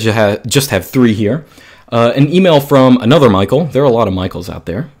 I think I just have three here. An email from another Michael. There are a lot of Michaels out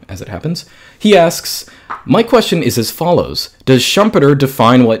there, as it happens. He asks, my question is as follows. Does Schumpeter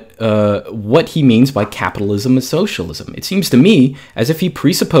define what he means by capitalism and socialism? It seems to me as if he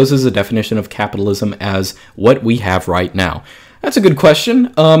presupposes a definition of capitalism as what we have right now. That's a good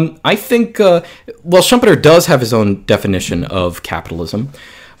question. I think, well, Schumpeter does have his own definition of capitalism,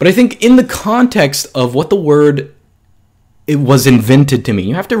 but I think in the context of what the word it was invented to mean,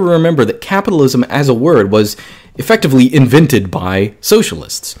 you have to remember that capitalism as a word was effectively invented by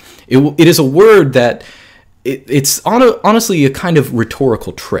socialists. It is a word that, it's honestly a kind of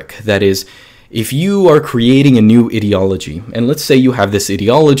rhetorical trick. That is, if you are creating a new ideology, and let's say you have this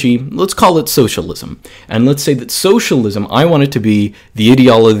ideology, let's call it socialism, and let's say that socialism, I want it to be the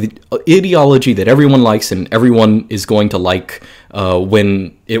ideology that everyone likes and everyone is going to like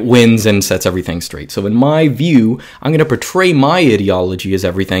when it wins and sets everything straight. So in my view, I'm going to portray my ideology as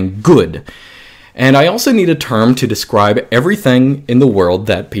everything good. And I also need a term to describe everything in the world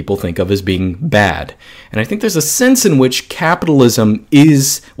that people think of as being bad. And I think there's a sense in which capitalism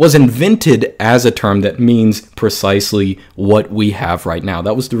was invented as a term that means precisely what we have right now.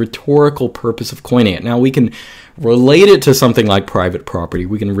 That was the rhetorical purpose of coining it. Now we can relate it to something like private property.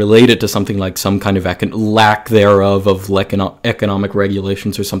 We can relate it to something like some kind of lack thereof of economic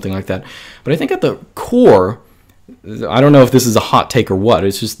regulations or something like that. But I think at the core, I don't know if this is a hot take or what,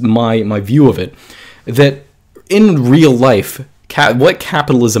 it's just my view of it, that in real life, what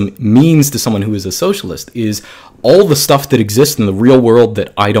capitalism means to someone who is a socialist is all the stuff that exists in the real world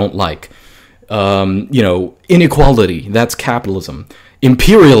that I don't like. Inequality, that's capitalism.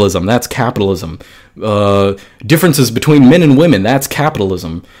 Imperialism, that's capitalism. Differences between men and women, that's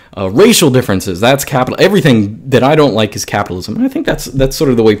capitalism. Racial differences, that's capital. Everything that I don't like is capitalism. And I think that's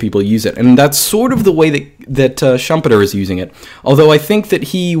sort of the way people use it. And that's sort of the way that Schumpeter is using it. Although I think that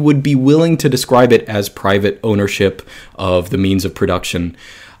he would be willing to describe it as private ownership of the means of production,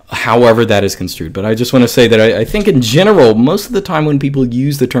 however that is construed. But I just want to say that I think in general, most of the time when people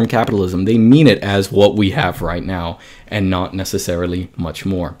use the term capitalism, they mean it as what we have right now and not necessarily much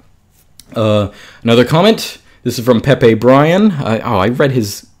more. Another comment. This is from Pepe Bryan. I read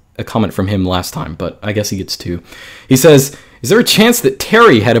a comment from him last time, but I guess he gets two. He says, is there a chance that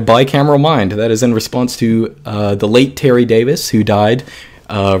Terry had a bicameral mind? That is in response to the late Terry Davis, who died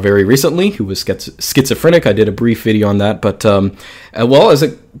very recently, who was schizophrenic. I did a brief video on that, but well, as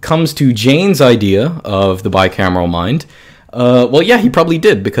it comes to Jane's idea of the bicameral mind, well, yeah, he probably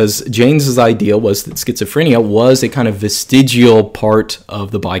did, because Jane's idea was that schizophrenia was a kind of vestigial part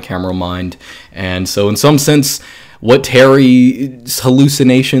of the bicameral mind, and so in some sense, what Terry's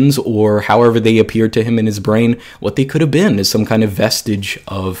hallucinations, or however they appeared to him in his brain, what they could have been is some kind of vestige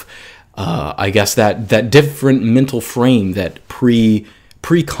of, I guess, that different mental frame that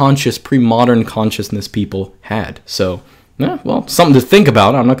pre-conscious, pre-modern consciousness people had. So, yeah, well, something to think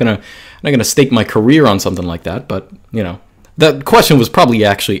about. I'm not gonna stake my career on something like that, but, you know, that question was probably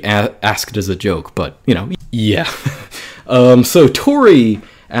actually asked as a joke, but, you know, yeah. So Tori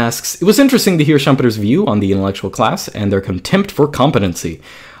asks, it was interesting to hear Schumpeter's view on the intellectual class and their contempt for competency.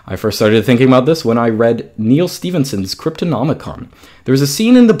 I first started thinking about this when I read Neil Stephenson's Cryptonomicon. There was a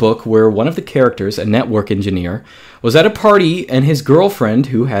scene in the book where one of the characters, a network engineer, was at a party and his girlfriend,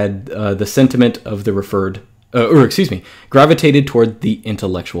 who had the sentiment of the gravitated toward the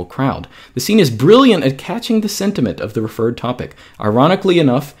intellectual crowd. The scene is brilliant at catching the sentiment of the referred topic. Ironically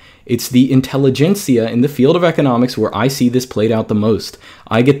enough, it's the intelligentsia in the field of economics where I see this played out the most.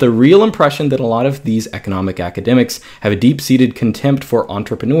 I get the real impression that a lot of these economic academics have a deep-seated contempt for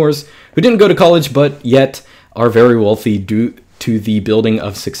entrepreneurs who didn't go to college but yet are very wealthy due to the building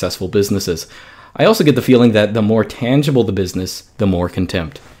of successful businesses. I also get the feeling that the more tangible the business, the more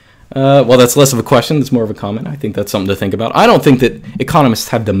contempt. Well, that's less of a question, it's more of a comment. I think that's something to think about. I don't think that economists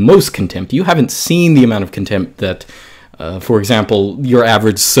have the most contempt. You haven't seen the amount of contempt that, for example, your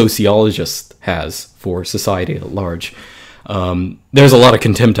average sociologist has for society at large. There's a lot of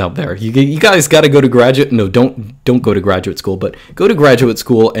contempt out there. You guys got to go to don't go to graduate school, but go to graduate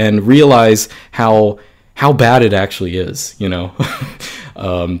school and realize how bad it actually is, you know.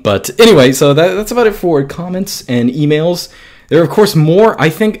 But anyway, so that's about it for comments and emails. There are, of course, more. I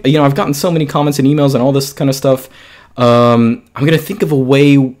think, you know, I've gotten so many comments and emails and all this kind of stuff. I'm going to think of a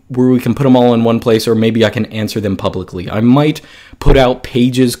way where we can put them all in one place, or maybe I can answer them publicly. I might put out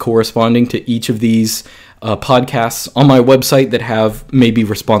pages corresponding to each of these podcasts on my website that have maybe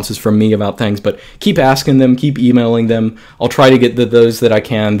responses from me about things, but keep asking them, keep emailing them. I'll try to get those that I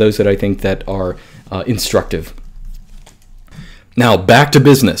can, those that I think that are instructive. Now, back to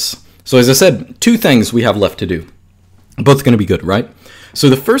business. So as I said, two things we have left to do. Both going to be good, right? So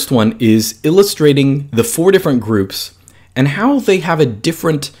the first one is illustrating the four different groups and how they have a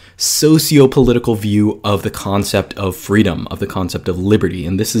different socio-political view of the concept of freedom, of the concept of liberty.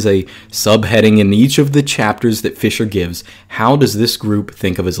 And this is a subheading in each of the chapters that Fisher gives. How does this group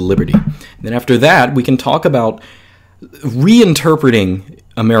think of as liberty? And then after that, we can talk about reinterpreting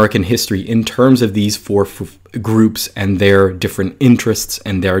American history in terms of these four groups and their different interests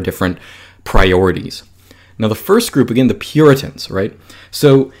and their different priorities. Now, the first group, again, the Puritans, right?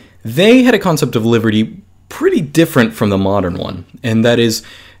 So they had a concept of liberty pretty different from the modern one. And that is,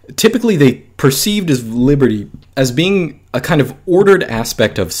 typically they perceived as liberty as being a kind of ordered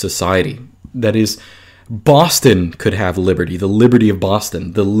aspect of society. That is, Boston could have liberty, the liberty of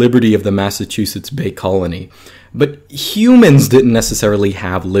Boston, the liberty of the Massachusetts Bay Colony. But humans didn't necessarily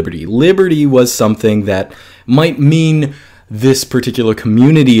have liberty. Liberty was something that might mean this particular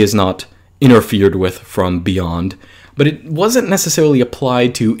community is not interfered with from beyond, but it wasn't necessarily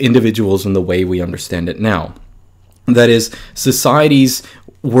applied to individuals in the way we understand it now. That is, societies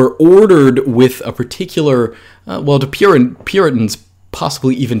were ordered with a particular, to Puritans,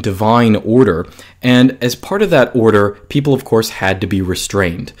 possibly even divine order, and as part of that order, people, of course, had to be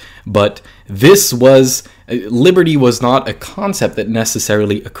restrained. But liberty was not a concept that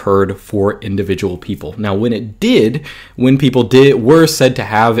necessarily occurred for individual people. Now, when people were said to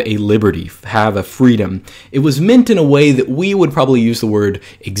have a liberty, have a freedom, it was meant in a way that we would probably use the word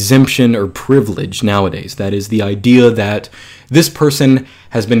exemption or privilege nowadays. That is, the idea that this person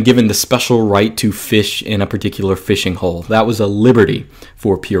has been given the special right to fish in a particular fishing hole. That was a liberty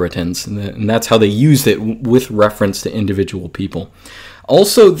for Puritans, and that's how they used it with reference to individual people.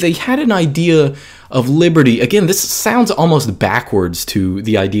 Also, they had an idea of liberty. Again, this sounds almost backwards to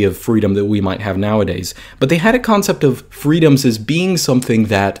the idea of freedom that we might have nowadays, but they had a concept of freedoms as being something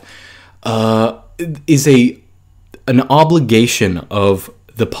that is an obligation of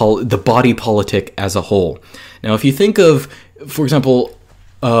the body politic as a whole. Now, if you think of, for example,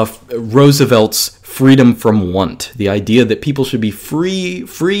 Roosevelt's freedom from want, the idea that people should be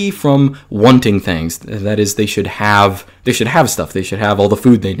free from wanting things. That is, they should have stuff. They should have all the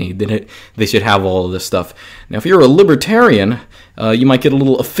food they need. They should have all of this stuff. Now, if you're a libertarian, you might get a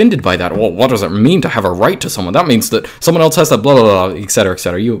little offended by that. Well, what does it mean to have a right to someone? That means that someone else has to blah, blah, blah, etc.,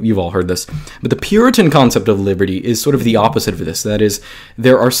 etc. You've all heard this. But the Puritan concept of liberty is sort of the opposite of this. That is,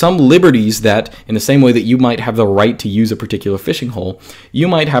 there are some liberties that, in the same way that you might have the right to use a particular fishing hole, you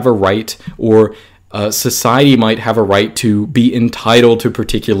might have a right, or society might have a right to be entitled to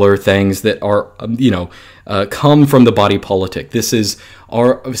particular things that are, come from the body politic. This is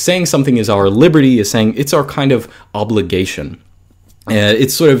saying something is our liberty, is saying it's our kind of obligation.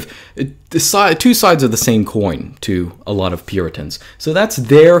 It's sort of two sides of the same coin to a lot of Puritans. So that's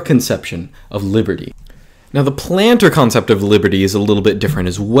their conception of liberty. Now, the planter concept of liberty is a little bit different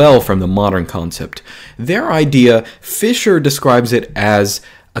as well from the modern concept. Their idea, Fisher describes it as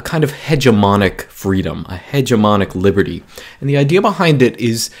a kind of hegemonic freedom, a hegemonic liberty. And the idea behind it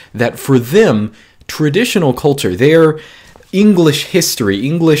is that for them, traditional culture, their English history,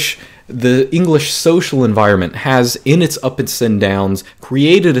 the English social environment has, in its ups and downs,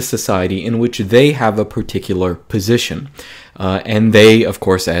 created a society in which they have a particular position. And they, of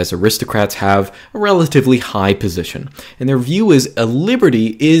course, as aristocrats, have a relatively high position. And their view is a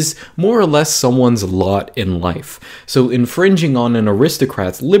liberty is more or less someone's lot in life. So infringing on an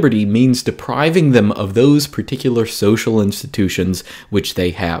aristocrat's liberty means depriving them of those particular social institutions which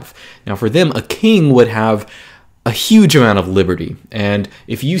they have. Now, for them, a king would have a huge amount of liberty, and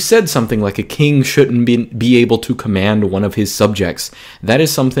if you said something like a king shouldn't be able to command one of his subjects, that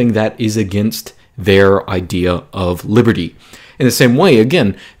is something that is against their idea of liberty. In the same way,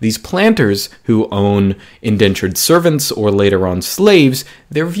 again, these planters who own indentured servants or later on slaves,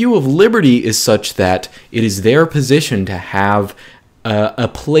 their view of liberty is such that it is their position to have a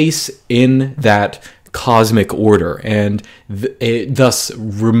place in that cosmic order, and thus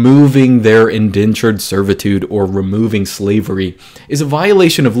removing their indentured servitude or removing slavery is a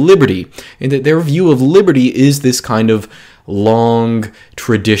violation of liberty, and that their view of liberty is this kind of long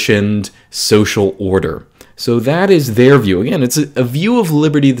traditioned social order. So that is their view. Again, it's a view of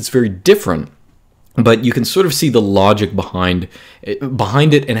liberty that's very different, but you can sort of see the logic behind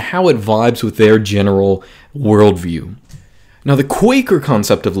it and how it vibes with their general worldview. Now, the Quaker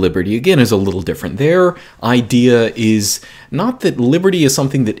concept of liberty, again, is a little different. Their idea is not that liberty is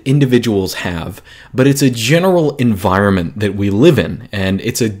something that individuals have, but it's a general environment that we live in, and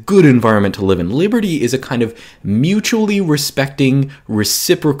it's a good environment to live in. Liberty is a kind of mutually respecting,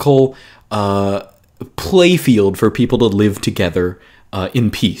 reciprocal playfield for people to live together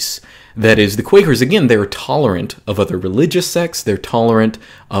in peace. That is, the Quakers, again, they're tolerant of other religious sects, they're tolerant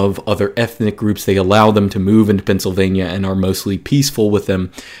of other ethnic groups, they allow them to move into Pennsylvania and are mostly peaceful with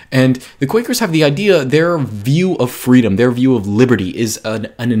them. And the Quakers have the idea, their view of freedom, their view of liberty is an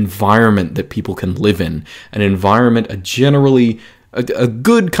environment that people can live in. An environment, a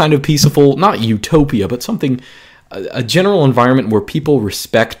good kind of peaceful, not utopia, but something, a general environment where people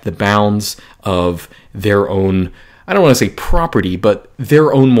respect the bounds of their own, I don't want to say property, but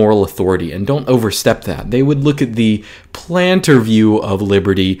their own moral authority, and don't overstep that. They would look at the planter view of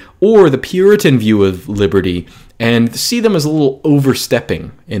liberty or the Puritan view of liberty and see them as a little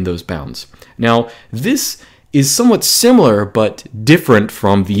overstepping in those bounds. Now, this is somewhat similar but different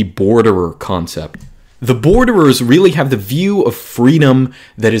from the borderer concept. The borderers really have the view of freedom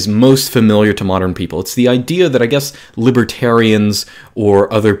that is most familiar to modern people. It's the idea that I guess libertarians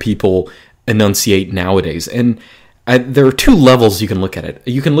or other people enunciate nowadays. And there are two levels you can look at it.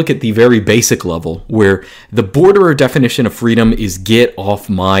 You can look at the very basic level, where the borderer definition of freedom is get off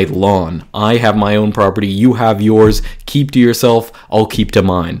my lawn. I have my own property, you have yours, keep to yourself, I'll keep to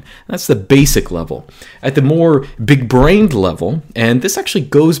mine. That's the basic level. At the more big-brained level, and this actually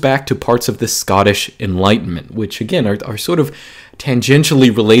goes back to parts of the Scottish Enlightenment, which again are sort of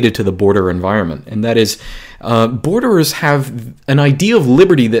tangentially related to the border environment, and that is, borderers have an idea of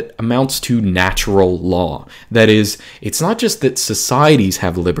liberty that amounts to natural law. That is, it's not just that societies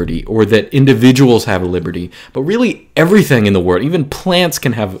have liberty or that individuals have liberty, but really everything in the world, even plants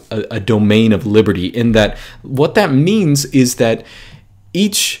can have a domain of liberty, in that what that means is that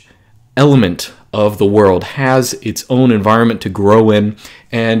each element of the world has its own environment to grow in,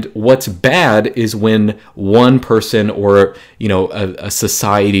 and what's bad is when one person or, a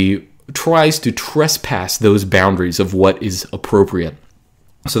society tries to trespass those boundaries of what is appropriate.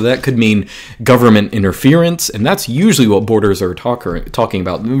 So that could mean government interference, and that's usually what borders are talking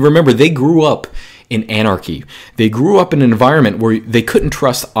about. Remember, they grew up in anarchy. They grew up in an environment where they couldn't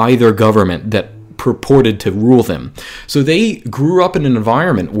trust either government that purported to rule them. So they grew up in an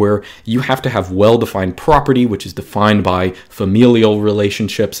environment where you have to have well-defined property, which is defined by familial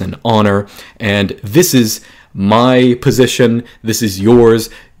relationships and honor, and this is my position, this is yours.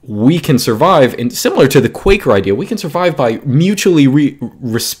 We can survive, and similar to the Quaker idea, we can survive by mutually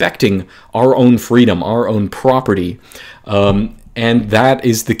respecting our own freedom, our own property, and that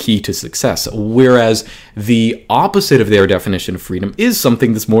is the key to success. Whereas the opposite of their definition of freedom is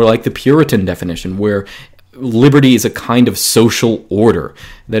something that's more like the Puritan definition, where liberty is a kind of social order.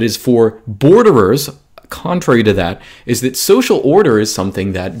 That is, for borderers, contrary to that, is that social order is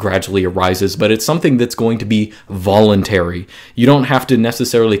something that gradually arises, but it's something that's going to be voluntary. You don't have to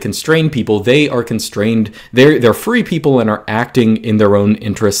necessarily constrain people. They are constrained. They're free people and are acting in their own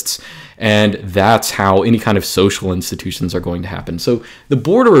interests, and that's how any kind of social institutions are going to happen. So the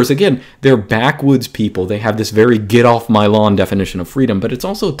borderers, again, they're backwoods people. They have this very get-off-my-lawn definition of freedom, but it's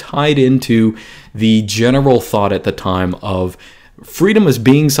also tied into the general thought at the time of freedom as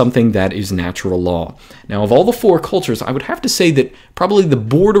being something that is natural law. Now, of all the four cultures, I would have to say that probably the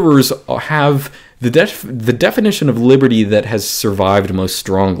borderers have the definition of liberty that has survived most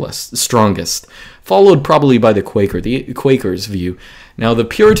strongest, followed probably by the Quakers' view. Now, the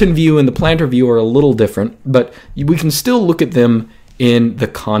Puritan view and the planter view are a little different, but we can still look at them in the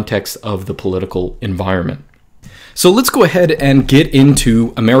context of the political environment. So let's go ahead and get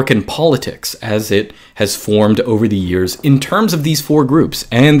into American politics as it has formed over the years in terms of these four groups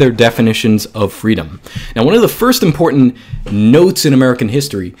and their definitions of freedom. Now, one of the first important notes in American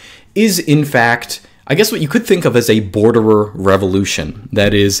history is, in fact, I guess what you could think of as a borderer revolution.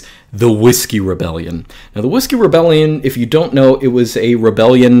 That is the Whiskey Rebellion. Now, the Whiskey Rebellion, if you don't know, it was a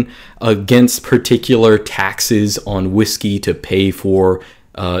rebellion against particular taxes on whiskey to pay for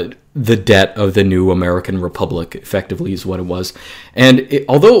the debt of the new American Republic, effectively, is what it was. And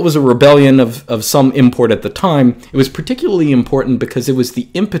although it was a rebellion of some import at the time, it was particularly important because it was the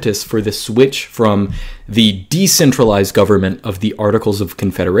impetus for the switch from the decentralized government of the Articles of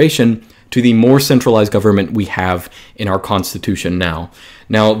Confederation to the more centralized government we have in our Constitution now.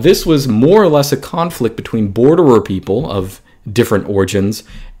 Now, this was more or less a conflict between borderer people of different origins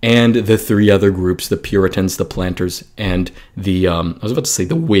and the three other groups, the Puritans, the Planters, and the, I was about to say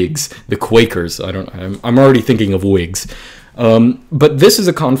the Whigs, the Quakers. I'm already thinking of Whigs. But this is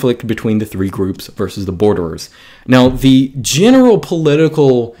a conflict between the three groups versus the borderers. Now, the general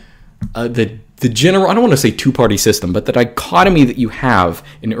political, the general, I don't want to say two-party system, but the dichotomy that you have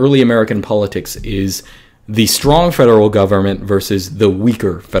in early American politics is the strong federal government versus the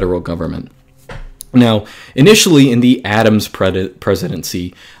weaker federal government. Now, initially in the Adams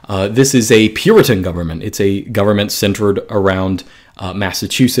presidency, this is a Puritan government. It's a government centered around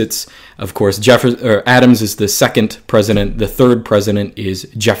Massachusetts. Of course, Adams is the second president. The third president is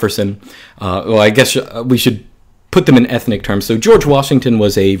Jefferson. Well, I guess we should put them in ethnic terms. So George Washington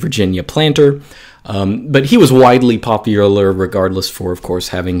was a Virginia planter, but he was widely popular regardless for, of course,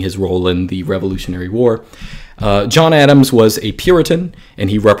 having his role in the Revolutionary War. John Adams was a Puritan,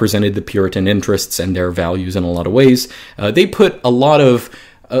 and he represented the Puritan interests and their values in a lot of ways. They put a lot of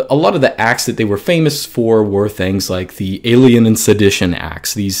the acts that they were famous for were things like the Alien and Sedition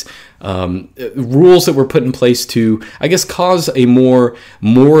Acts, these rules that were put in place to, I guess, cause a more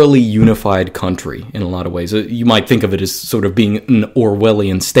morally unified country in a lot of ways. You might think of it as sort of being an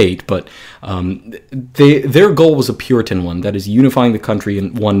Orwellian state, but their goal was a Puritan one, that is unifying the country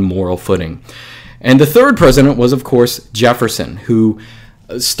in one moral footing. And the third president was, of course, Jefferson, who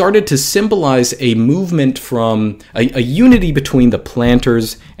started to symbolize a movement from a unity between the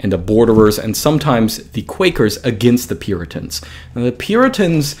planters and the borderers and sometimes the Quakers against the Puritans. Now, the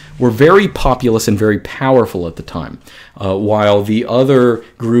Puritans were very populous and very powerful at the time, while the other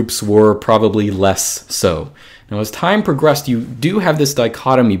groups were probably less so. Now, as time progressed, you do have this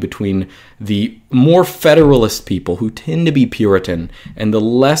dichotomy between the more Federalist people who tend to be Puritan and the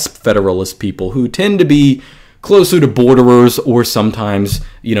less Federalist people who tend to be closer to borderers or sometimes,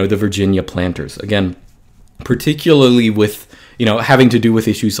 the Virginia planters. Again, particularly with, having to do with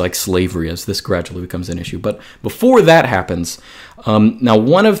issues like slavery as this gradually becomes an issue. But before that happens, now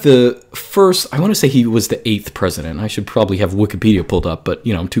one of the first, I want to say he was the 8th president. I should probably have Wikipedia pulled up, but,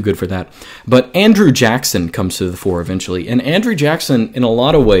 I'm too good for that. But Andrew Jackson comes to the fore eventually. And Andrew Jackson, in a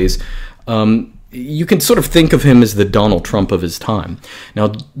lot of ways, you can sort of think of him as the Donald Trump of his time.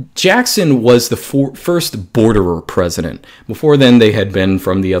 Now, Jackson was the first borderer president. Before then, they had been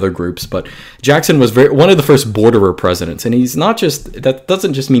from the other groups, but Jackson was one of the first borderer presidents. And he's not just, that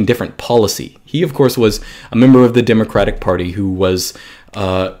doesn't just mean different policy. He, of course, was a member of the Democratic Party who was,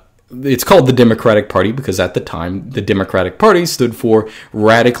 it's called the Democratic Party because at the time, the Democratic Party stood for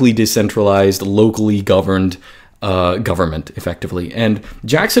radically decentralized, locally governed government, effectively. And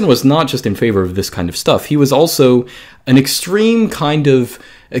Jackson was not just in favor of this kind of stuff. He was also an extreme kind of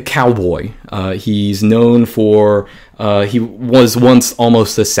a cowboy. He's known for, he was once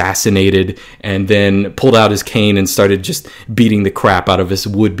almost assassinated and then pulled out his cane and started just beating the crap out of his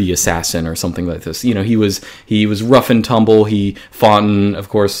would-be assassin or something like this. You know, he was rough and tumble. He fought in, of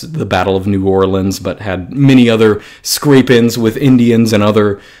course, the Battle of New Orleans, but had many other scrape-ins with Indians and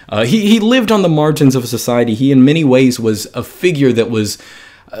other, he lived on the margins of society. He, in many ways, was a figure that was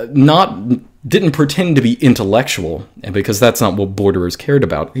didn't pretend to be intellectual, and because that's not what borderers cared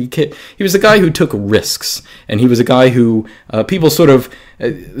about. He was a guy who took risks, and he was a guy who people sort of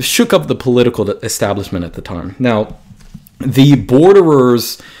shook up the political establishment at the time. Now, the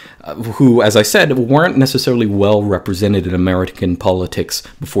borderers, who, as I said, weren't necessarily well represented in American politics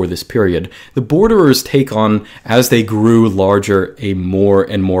before this period, the borderers take on, as they grew larger, a more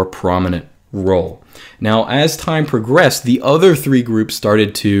and more prominent role. Now, as time progressed, the other three groups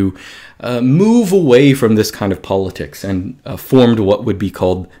started to move away from this kind of politics and formed what would be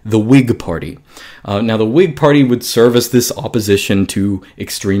called the Whig Party. Now, the Whig Party would serve as this opposition to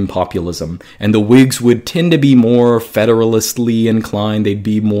extreme populism, and the Whigs would tend to be more federalistly inclined. They'd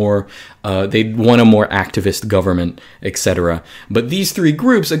be more, they'd want a more activist government, etc. But these three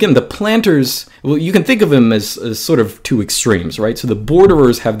groups, again, the planters, well, you can think of them as sort of two extremes, right? So the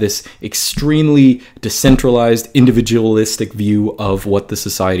borderers have this extremely decentralized, individualistic view of what the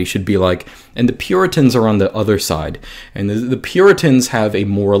society should be like, and the Puritans are on the other side. And the Puritans have a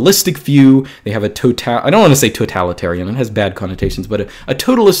moralistic view. They have a I don't want to say totalitarian, it has bad connotations, but a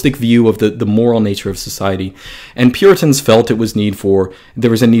totalistic view of the moral nature of society. And Puritans felt there was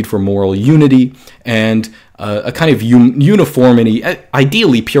a need for moral unity and a kind of uniformity.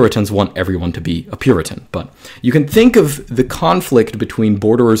 Ideally, Puritans want everyone to be a Puritan, but you can think of the conflict between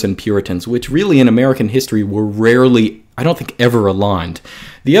borderers and Puritans, which really in American history were rarely, I don't think, ever aligned.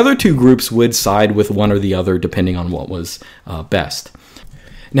 The other two groups would side with one or the other depending on what was best.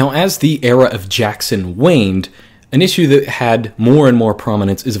 Now, as the era of Jackson waned, an issue that had more and more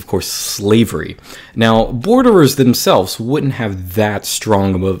prominence is, of course, slavery. Now, borderers themselves wouldn't have that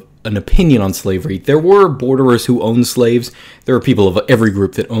strong of an opinion on slavery. There were borderers who owned slaves. There are people of every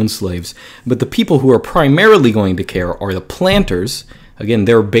group that own slaves. But the people who are primarily going to care are the planters. Again,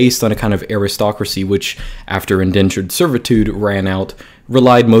 they're based on a kind of aristocracy which, after indentured servitude ran out,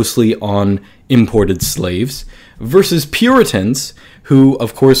 relied mostly on imported slaves, versus Puritans, who,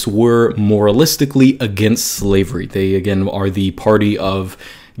 of course, were moralistically against slavery. They, again, are the party of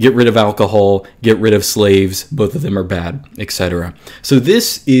get rid of alcohol, get rid of slaves, both of them are bad, etc. So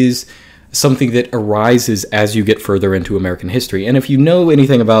this is something that arises as you get further into American history. And if you know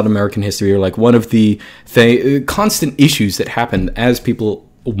anything about American history, or like one of the constant issues that happened as people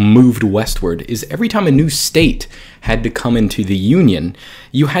moved westward is every time a new state had to come into the Union,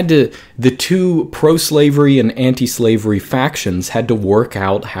 the two pro-slavery and anti-slavery factions had to work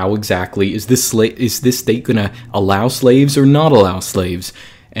out how exactly is this state going to allow slaves or not allow slaves.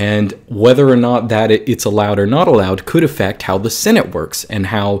 And whether or not that it's allowed or not allowed could affect how the Senate works and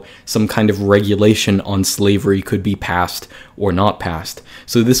how some kind of regulation on slavery could be passed or not passed.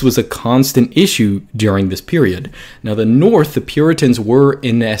 So this was a constant issue during this period. Now, the North, the Puritans were,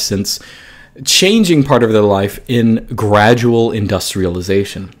 in essence, changing part of their life in gradual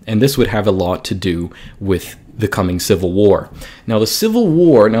industrialization. And this would have a lot to do with the coming Civil War. Now, the Civil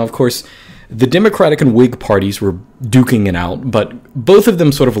War, of course, the Democratic and Whig parties were duking it out, but both of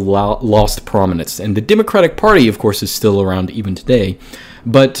them sort of lost prominence. And the Democratic Party, of course, is still around even today.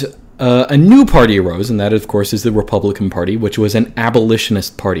 But a new party arose, and that, of course, is the Republican Party, which was an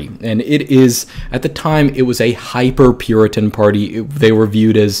abolitionist party. And it is, at the time, it was a hyper-Puritan party. They were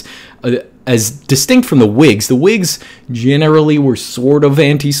viewed as distinct from the Whigs. The Whigs generally were sort of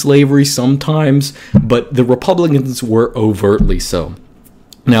anti-slavery sometimes, but the Republicans were overtly so.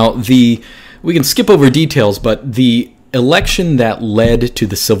 Now, we can skip over details, but the election that led to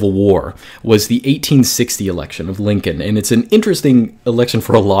the Civil War was the 1860 election of Lincoln, and it's an interesting election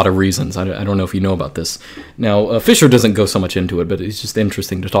for a lot of reasons. I don't know if you know about this. Now, Fisher doesn't go so much into it, but it's just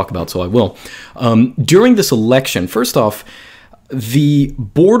interesting to talk about, so I will. During this election, first off, the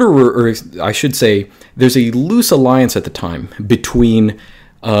borderer, or I should say, there's a loose alliance at the time between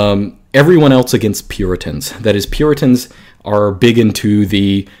everyone else against Puritans. That is, Puritans are big into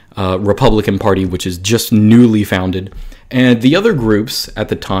the Republican Party, which is just newly founded. And the other groups at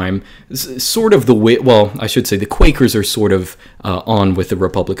the time, sort of I should say the Quakers are sort of on with the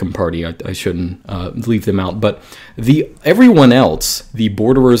Republican Party. I shouldn't leave them out. But everyone else, the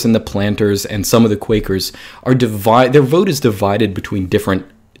borderers and the planters and some of the Quakers, their vote is divided between different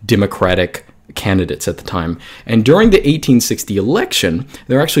Democratic candidates at the time. And during the 1860 election,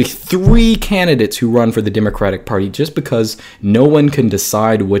 there are actually 3 candidates who run for the Democratic Party just because no one can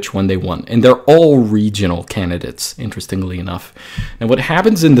decide which one they want. And they're all regional candidates, interestingly enough. Now, what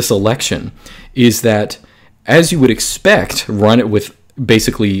happens in this election is that, as you would expect, run it with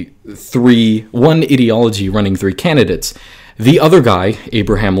basically one ideology running 3 candidates. The other guy,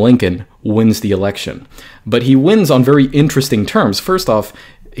 Abraham Lincoln, wins the election. But he wins on very interesting terms. First off,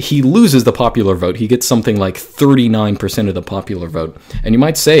 he loses the popular vote. He gets something like 39% of the popular vote. And you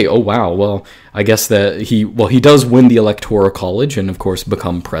might say, oh, wow, well, I guess that he does win the Electoral College and, of course,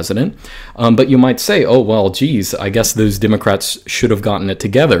 become president. But you might say, oh, well, geez, I guess those Democrats should have gotten it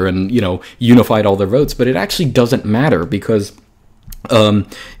together and, unified all their votes. But it actually doesn't matter because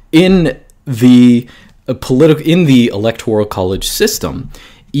in the Electoral College system,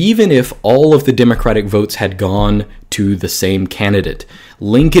 even if all of the Democratic votes had gone to the same candidate,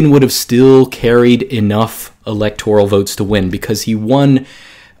 Lincoln would have still carried enough electoral votes to win because he won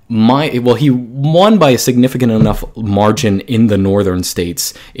by a significant enough margin in the northern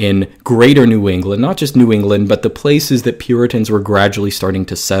states, in greater New England, not just New England, but the places that Puritans were gradually starting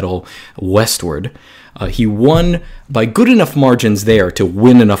to settle westward. He won by good enough margins there to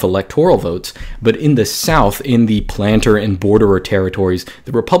win enough electoral votes, but in the South, in the planter and borderer territories,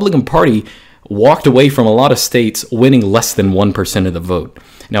 the Republican Party walked away from a lot of states winning less than 1% of the vote.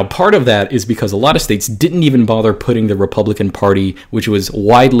 Now, part of that is because a lot of states didn't even bother putting the Republican Party, which was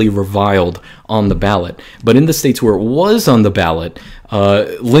widely reviled, on the ballot. But in the states where it was on the ballot,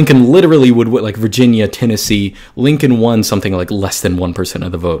 Lincoln literally would, like Virginia, Tennessee, Lincoln won something like less than 1%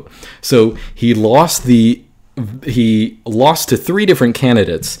 of the vote. So he lost to 3 different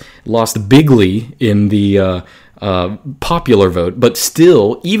candidates, lost bigly in the popular vote, but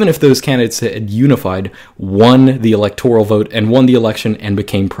still, even if those candidates had unified, won the electoral vote and won the election and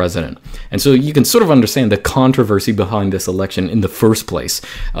became president. And so you can sort of understand the controversy behind this election in the first place,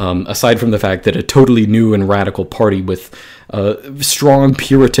 aside from the fact that a totally new and radical party with strong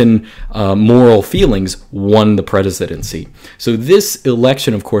Puritan moral feelings won the presidency. So this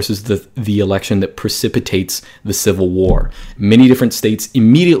election, of course, is the election that precipitates the Civil War. Many different states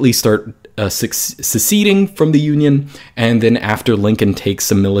immediately start seceding from the Union, and then after Lincoln takes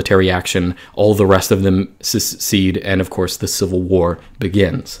some military action, all the rest of them secede, and of course the Civil War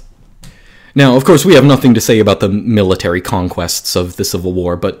begins. Now, of course, we have nothing to say about the military conquests of the Civil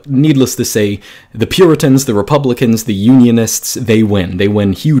War, but needless to say, the Puritans, the Republicans, the Unionists, they win. They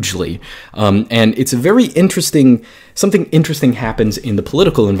win hugely. And it's very interesting, something interesting happens in the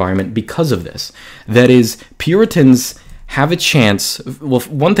political environment because of this. That is, Puritans have a chance. Well,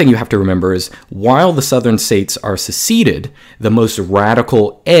 one thing you have to remember is while the southern states are seceded, the most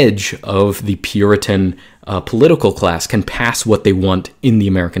radical edge of the Puritan political class can pass what they want in the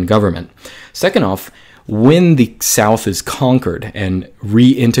American government. Second off, when the South is conquered and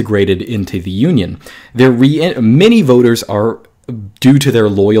reintegrated into the Union, many voters are, due to their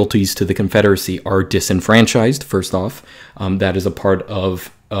loyalties to the Confederacy, are disenfranchised, first off. That is a part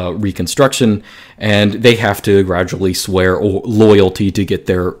of Reconstruction, and they have to gradually swear loyalty to get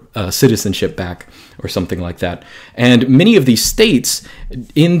their citizenship back or something like that. And many of these states,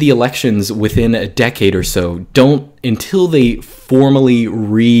 in the elections within a decade or so, until they formally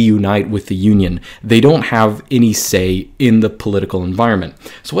reunite with the Union, they don't have any say in the political environment.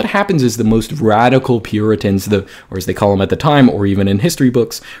 So what happens is the most radical Puritans, or as they call them at the time, or even in history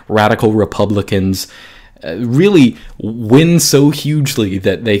books, radical Republicans, really win so hugely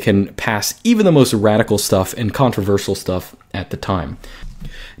that they can pass even the most radical stuff and controversial stuff at the time.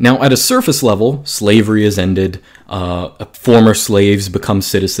 Now, at a surface level, slavery is ended. Former slaves become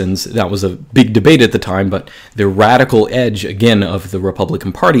citizens. That was a big debate at the time, but the radical edge, again, of the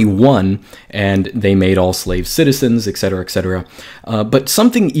Republican Party won, and they made all slaves citizens, etc., etc. But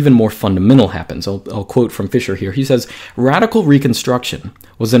something even more fundamental happens. I'll quote from Fisher here. He says, "Radical Reconstruction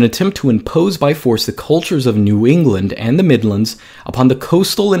was an attempt to impose by force the cultures of New England and the Midlands upon the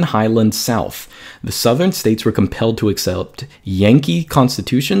coastal and highland South. The southern states were compelled to accept Yankee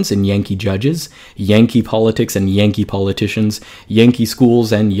constitutions and Yankee judges, Yankee politics and Yankee politicians, Yankee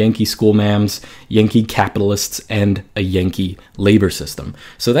schools and Yankee schoolmams, Yankee capitalists, and a Yankee labor system.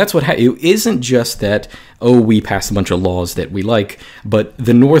 So that's what it isn't just that, oh, we pass a bunch of laws that we like, but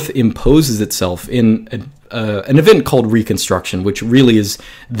the North imposes itself in an event called Reconstruction, which really is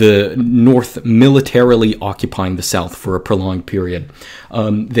the North militarily occupying the South for a prolonged period.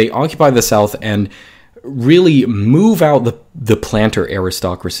 They occupy the South and really move out the planter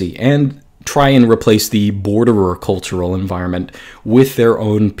aristocracy and try and replace the borderer cultural environment with their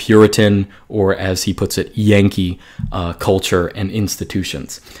own Puritan, or as he puts it, Yankee culture and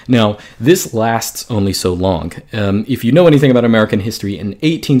institutions. Now, this lasts only so long. If you know anything about American history, in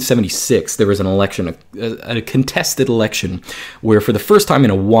 1876, there was an election, a contested election, where for the first time in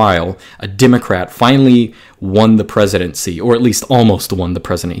a while, a Democrat finally won the presidency, or at least almost won the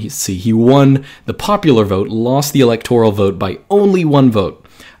presidency. He won the popular vote, lost the electoral vote by only one vote.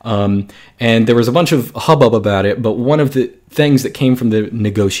 And there was a bunch of hubbub about it, but one of the things that came from the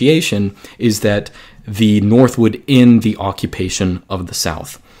negotiation is that the North would end the occupation of the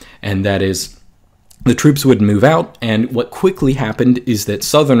South. And that is, the troops would move out, and what quickly happened is that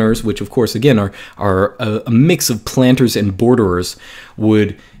Southerners, which of course again are a mix of planters and borderers,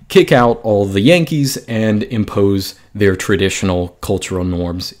 would kick out all the Yankees and impose their traditional cultural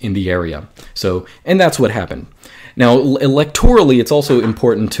norms in the area. So, and that's what happened. Now, electorally, it's also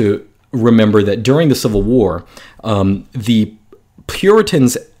important to remember that during the Civil War, the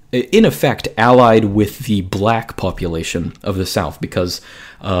Puritans, in effect, allied with the black population of the South because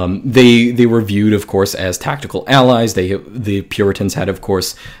they were viewed, of course, as tactical allies. The Puritans had, of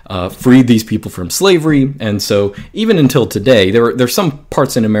course, freed these people from slavery, and so even until today, there's some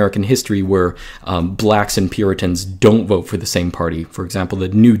parts in American history where blacks and Puritans don't vote for the same party. For example, the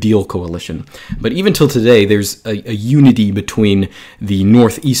New Deal coalition. But even till today, there's a unity between the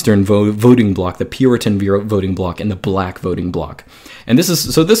northeastern voting bloc, the Puritan voting bloc, and the black voting bloc. And this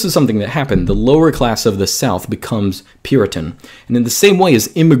is something that happened. The lower class of the South becomes Puritan. And in the same way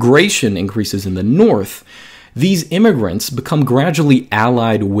as immigration increases in the North, these immigrants become gradually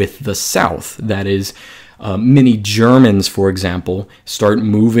allied with the South. That is, many Germans, for example, start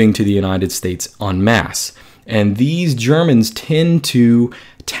moving to the United States en masse. And these Germans tend to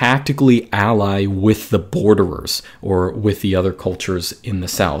tactically ally with the borderers or with the other cultures in the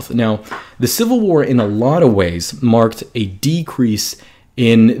South. Now, the Civil War in a lot of ways marked a decrease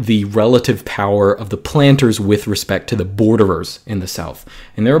in the relative power of the planters with respect to the borderers in the South.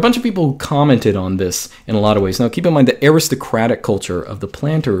 And there are a bunch of people who commented on this in a lot of ways. Now, keep in mind the aristocratic culture of the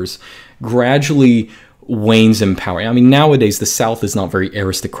planters gradually wanes in power. I mean, nowadays the South is not very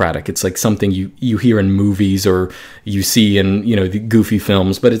aristocratic. It's like something you hear in movies or you see in, the goofy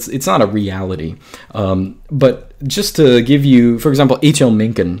films, but it's not a reality. But just to give you, for example, H.L.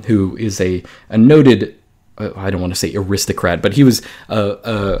 Mencken, who is a noted, I don't want to say aristocrat, but he was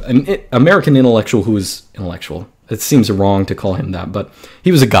an American intellectual who was intellectual. It seems wrong to call him that, but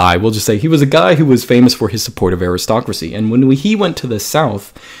he was a guy. We'll just say he was a guy who was famous for his support of aristocracy. And when he went to the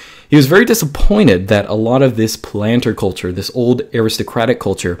South, he was very disappointed that a lot of this planter culture, this old aristocratic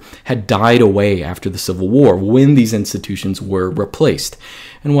culture, had died away after the Civil War when these institutions were replaced.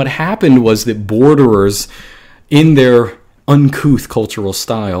 And what happened was that borderers, in their uncouth cultural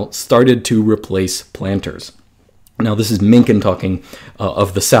style, started to replace planters. Now, this is Mencken talking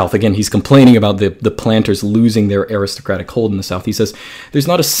of the South. Again, he's complaining about the planters losing their aristocratic hold in the South. He says, "There's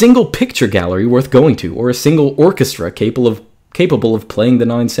not a single picture gallery worth going to, or a single orchestra capable of playing the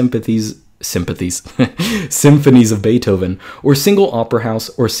 9 symphonies of Beethoven, or a single opera house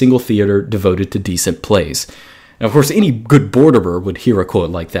or a single theater devoted to decent plays." Now, of course, any good borderer would hear a quote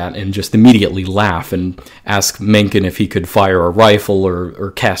like that and just immediately laugh and ask Mencken if he could fire a rifle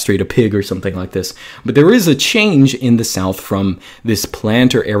or castrate a pig or something like this. But there is a change in the South from this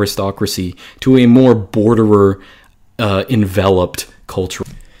planter aristocracy to a more borderer enveloped culture.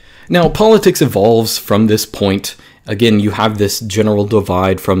 Now, politics evolves from this point. Again, you have this general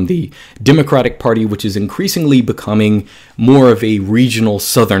divide from the Democratic Party, which is increasingly becoming more of a regional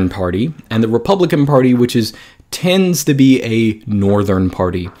Southern party, and the Republican Party, which tends to be a Northern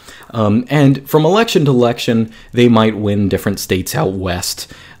party. And from election to election, they might win different states out west,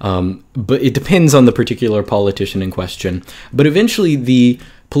 but it depends on the particular politician in question. But eventually, the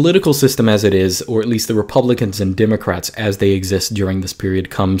political system as it is, or at least the Republicans and Democrats as they exist during this period,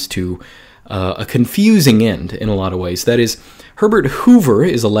 comes to a confusing end in a lot of ways. That is, Herbert Hoover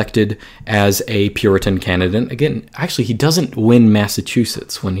is elected as a Puritan candidate. Again, actually, he doesn't win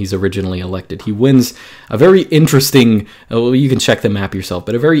Massachusetts when he's originally elected. He wins a very interesting, well, you can check the map yourself,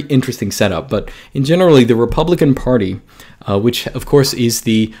 but a very interesting setup. But in generally, the Republican Party, which of course is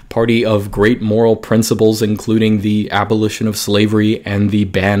the party of great moral principles, including the abolition of slavery and the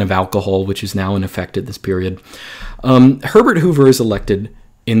ban of alcohol, which is now in effect at this period. Herbert Hoover is elected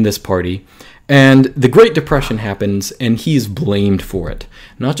in this party, and the Great Depression happens, and he's blamed for it.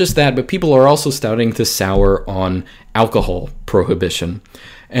 Not just that, but people are also starting to sour on alcohol prohibition.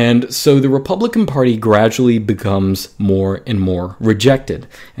 And so the Republican Party gradually becomes more and more rejected.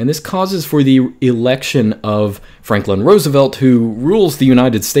 And this causes for the election of Franklin Roosevelt, who rules the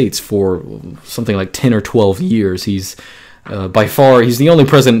United States for something like 10 or 12 years. He's by far, he's the only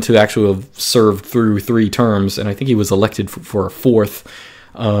president to actually have served through 3 terms, and I think he was elected for a 4th.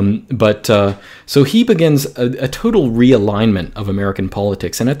 So he begins a total realignment of American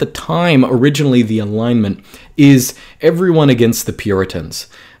politics. And at the time, originally the alignment is everyone against the Puritans.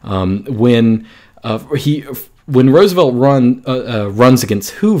 When Roosevelt runs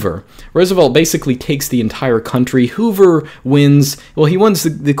against Hoover, Roosevelt basically takes the entire country. Hoover wins, well, he wins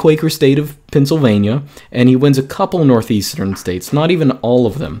the Quaker state of Pennsylvania, and he wins a couple northeastern states, not even all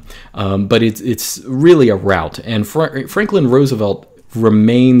of them, but it's really a rout. And Franklin Roosevelt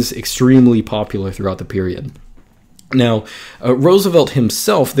remains extremely popular throughout the period. Now, Roosevelt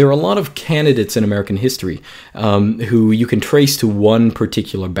himself, there are a lot of candidates in American history who you can trace to one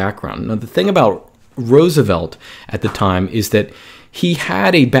particular background. Now, the thing about Roosevelt at the time is that he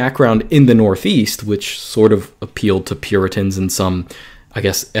had a background in the Northeast, which sort of appealed to Puritans in some, I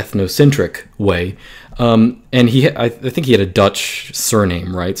guess, ethnocentric way. And I think he had a Dutch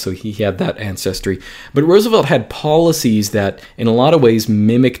surname, right? So he had that ancestry. But Roosevelt had policies that, in a lot of ways,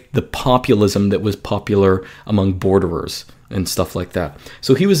 mimicked the populism that was popular among borderers and stuff like that.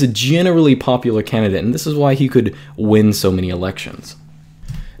 So he was a generally popular candidate, and this is why he could win so many elections.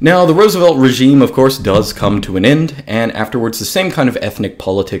 Now, the Roosevelt regime, of course, does come to an end, and afterwards the same kind of ethnic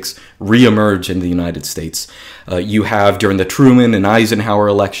politics reemerge in the United States. You have, during the Truman and Eisenhower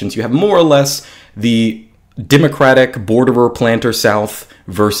elections, you have more or less the Democratic borderer planter South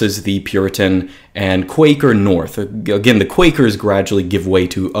versus the Puritan and Quaker North. Again, the Quakers gradually give way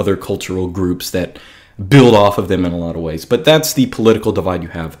to other cultural groups that build off of them in a lot of ways, but that's the political divide you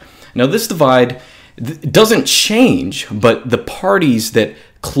have. Now, this divide doesn't change, but the parties that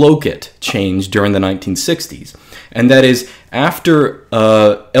cloak it changed during the 1960s. And that is, after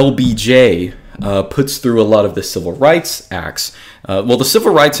LBJ puts through a lot of the Civil Rights Acts. Well, the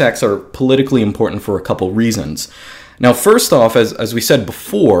Civil Rights Acts are politically important for a couple reasons. Now, first off, as we said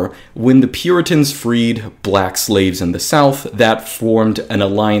before, when the Puritans freed black slaves in the South, that formed an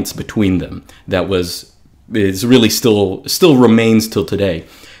alliance between them that is really still remains till today.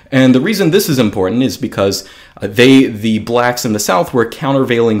 And the reason this is important is because the blacks in the South were a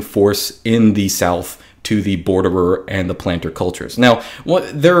countervailing force in the South to the borderer and the planter cultures. Now,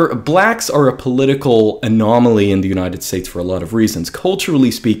 blacks are a political anomaly in the United States for a lot of reasons.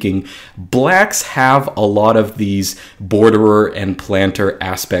 Culturally speaking, blacks have a lot of these borderer and planter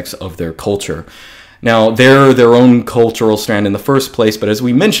aspects of their culture. Now, they're their own cultural strand in the first place, but as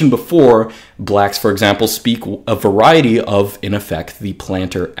we mentioned before, blacks, for example, speak a variety of, in effect, the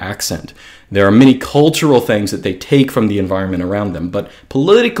planter accent. There are many cultural things that they take from the environment around them, but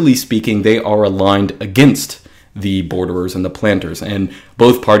politically speaking, they are aligned against the borderers and the planters, and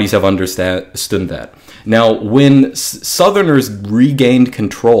both parties have understood that. Now, when Southerners regained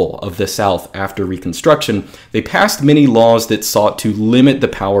control of the South after Reconstruction, they passed many laws that sought to limit the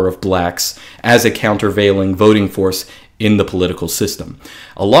power of blacks as a countervailing voting force in the political system.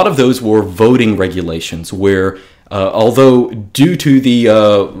 A lot of those were voting regulations where, although due to the,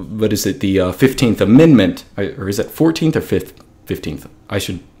 the 15th Amendment, or is it 14th or 15th? I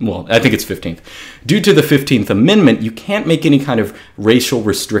think it's 15th. Due to the 15th Amendment, you can't make any kind of racial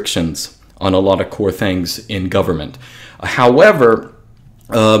restrictions on a lot of core things in government. However,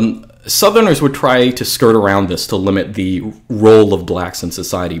 Southerners would try to skirt around this to limit the role of blacks in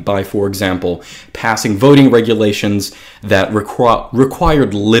society by, for example, passing voting regulations that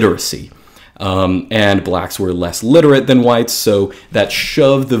required literacy. And blacks were less literate than whites, so that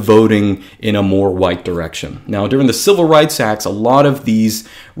shoved the voting in a more white direction. Now, during the Civil Rights Acts, a lot of these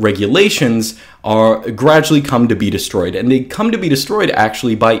regulations are gradually come to be destroyed, and they come to be destroyed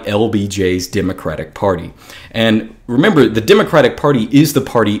actually by LBJ's Democratic Party. And remember, the Democratic Party is the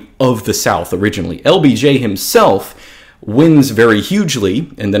party of the South originally. LBJ himself wins very hugely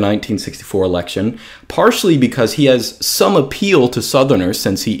in the 1964 election, partially because he has some appeal to Southerners,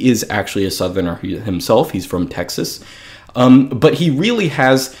 since he is actually a Southerner himself. He's from Texas. But he really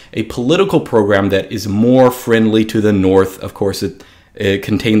has a political program that is more friendly to the North. Of course, it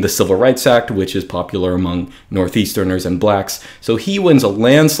contained the Civil Rights Act, which is popular among Northeasterners and blacks. So he wins a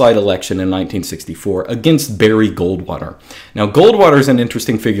landslide election in 1964 against Barry Goldwater. Now, Goldwater is an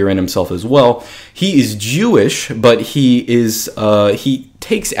interesting figure in himself as well. He is Jewish, but he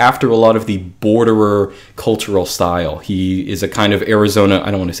takes after a lot of the borderer cultural style. He is a kind of Arizona,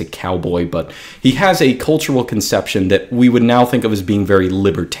 I don't want to say cowboy, but he has a cultural conception that we would now think of as being very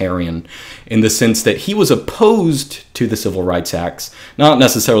libertarian, in the sense that he was opposed to the Civil Rights Acts, not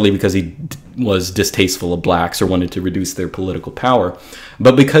necessarily because he was distasteful of blacks or wanted to reduce their political power,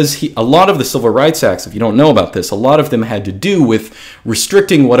 but because a lot of the Civil Rights Acts, if you don't know about this, a lot of them had to do with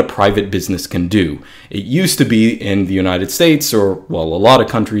restricting what a private business can do. It used to be in the United States, or, well, a lot of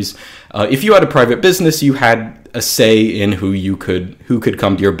countries, if you had a private business, you had a say in who could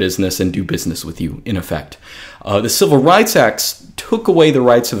come to your business and do business with you, in effect. The Civil Rights Acts took away the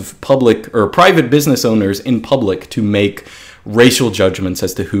rights of public or private business owners in public to make racial judgments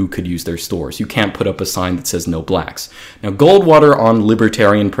as to who could use their stores. You can't put up a sign that says no blacks. Now, Goldwater, on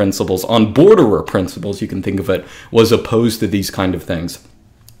libertarian principles, on borderer principles, you can think of it, was opposed to these kind of things.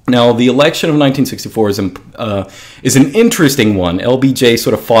 Now, the election of 1964 is an interesting one. LBJ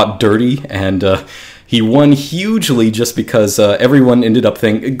sort of fought dirty, and he won hugely just because everyone ended up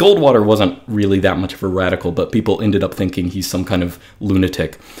thinking... Goldwater wasn't really that much of a radical, but people ended up thinking he's some kind of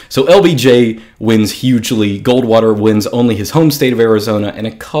lunatic. So LBJ wins hugely. Goldwater wins only his home state of Arizona and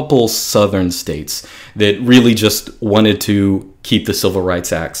a couple southern states that really just wanted to keep the Civil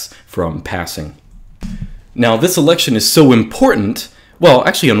Rights Acts from passing. Now, this election is so important... Well,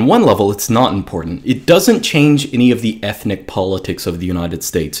 actually, on one level, it's not important. It doesn't change any of the ethnic politics of the United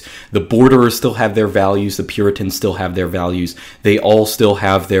States. The borderers still have their values. The Puritans still have their values. They all still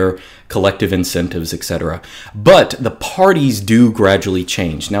have their collective incentives, etc. But the parties do gradually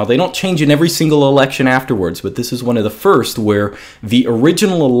change. Now, they don't change in every single election afterwards, but this is one of the first where the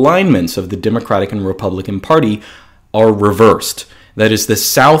original alignments of the Democratic and Republican Party are reversed. That is, the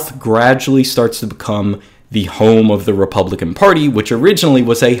South gradually starts to become the home of the Republican Party, which originally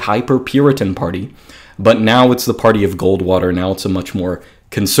was a hyper-Puritan party, but now it's the party of Goldwater. Now it's a much more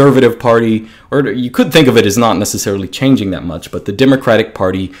conservative party, or you could think of it as not necessarily changing that much, but the Democratic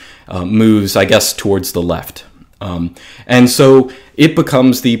Party moves, I guess, towards the left. And so it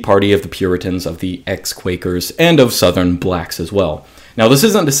becomes the party of the Puritans, of the ex-Quakers, and of Southern blacks as well. Now, this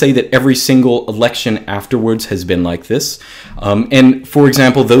isn't to say that every single election afterwards has been like this. And, for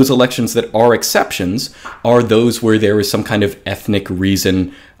example, those elections that are exceptions are those where there is some kind of ethnic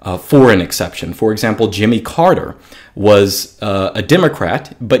reason for an exception. For example, Jimmy Carter was a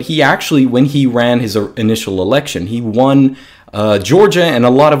Democrat, but he actually, when he ran his initial election, he won Georgia and a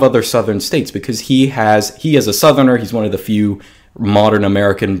lot of other southern states because he is a Southerner. He's one of the few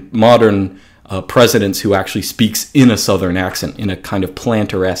modern presidents who actually speaks in a Southern accent, in a kind of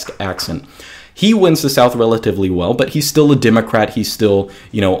planter-esque accent. He wins the South relatively well, but he's still a Democrat. He's still,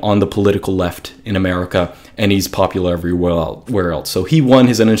 on the political left in America, and he's popular everywhere else. So he won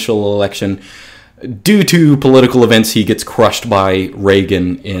his initial election. Due to political events, he gets crushed by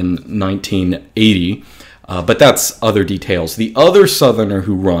Reagan in 1980. But that's other details. The other Southerner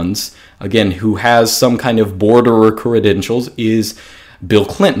who runs, again, who has some kind of borderer credentials, is Bill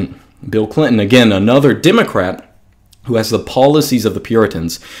Clinton. Bill Clinton, again, another Democrat who has the policies of the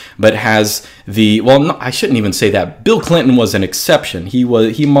Puritans, but has I shouldn't even say that. Bill Clinton was an exception.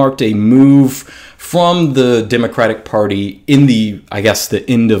 He marked a move from the Democratic Party in the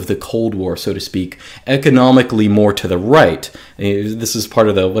end of the Cold War, so to speak, economically more to the right. This is part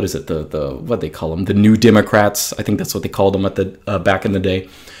of what they call them, the New Democrats. I think that's what they called them at the back in the day.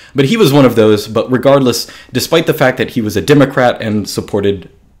 But he was one of those. But regardless, despite the fact that he was a Democrat and supported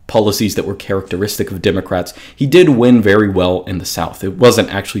policies that were characteristic of Democrats, he did win very well in the South. It wasn't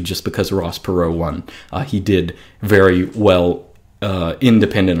actually just because Ross Perot won. He did very well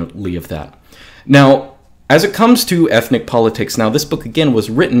independently of that. Now, as it comes to ethnic politics, now this book again was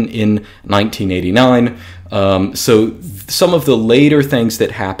written in 1989, so some of the later things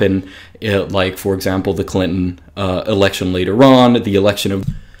that happen, like for example the Clinton election later on, the election of...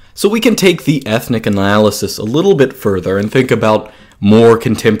 So we can take the ethnic analysis a little bit further and think about more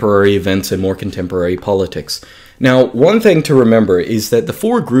contemporary events and more contemporary politics. Now, one thing to remember is that the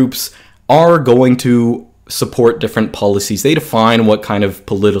four groups are going to support different policies. They define what kind of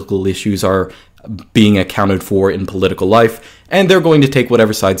political issues are being accounted for in political life, and they're going to take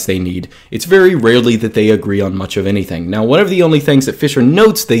whatever sides they need. It's very rarely that they agree on much of anything. Now, one of the only things that Fisher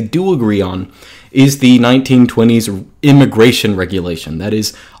notes they do agree on is the 1920s immigration regulation. That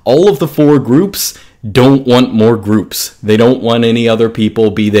is, all of the four groups don't want more groups. They don't want any other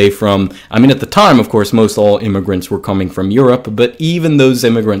people, be they from, I mean, at the time, of course, most all immigrants were coming from Europe, but even those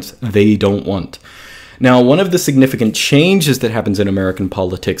immigrants, they don't want. Now, one of the significant changes that happens in American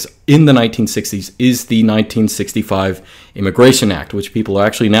politics in the 1960s is the 1965 Immigration Act, which people are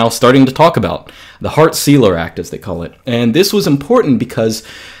actually now starting to talk about, the Hart-Celler Act, as they call it. And this was important because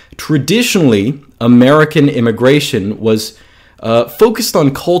traditionally, American immigration was focused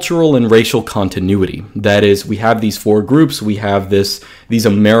on cultural and racial continuity. That is, we have these four groups, we have these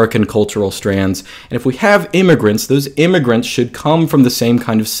American cultural strands, and if we have immigrants, those immigrants should come from the same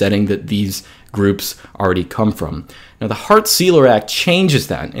kind of setting that these groups already come from. Now, the Hart-Celler Act changes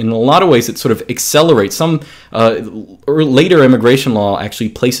that. In a lot of ways, it sort of accelerates. Some later immigration law actually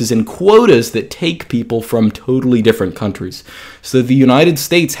places in quotas that take people from totally different countries. So the United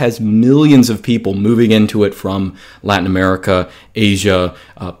States has millions of people moving into it from Latin America, Asia,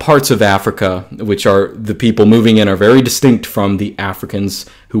 parts of Africa, which are the people moving in are very distinct from the Africans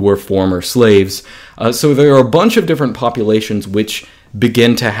who were former slaves. So there are a bunch of different populations which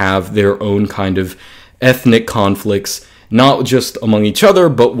begin to have their own kind of ethnic conflicts, not just among each other,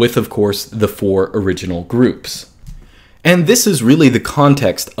 but with, of course, the four original groups. And this is really the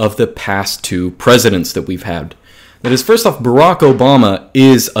context of the past two presidents that we've had. That is, first off, Barack Obama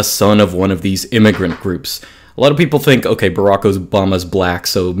is a son of one of these immigrant groups. A lot of people think, okay, Barack Obama's black,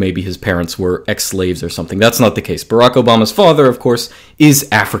 so maybe his parents were ex-slaves or something. That's not the case. Barack Obama's father, of course, is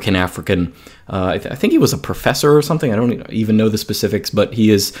African-African. I think he was a professor or something. I don't even know the specifics, but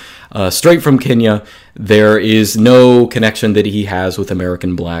he is straight from Kenya. There is no connection that he has with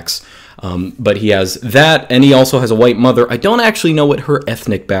American blacks. But he has that, and he also has a white mother. I don't actually know what her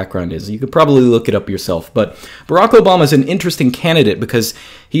ethnic background is. You could probably look it up yourself. But Barack Obama is an interesting candidate because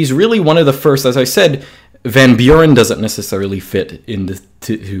he's really one of the first. As I said, Van Buren doesn't necessarily fit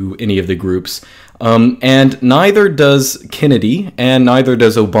into any of the groups. And neither does Kennedy, and neither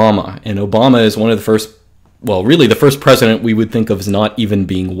does Obama. And Obama is one of the first, well, really the first president we would think of as not even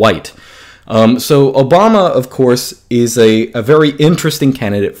being white. So Obama, of course, is a very interesting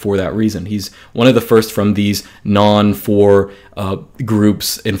candidate for that reason. He's one of the first from these non-four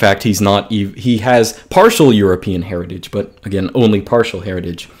groups. In fact, he has partial European heritage, but again, only partial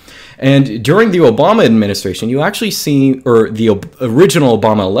heritage. And during the Obama administration, you actually see, or the original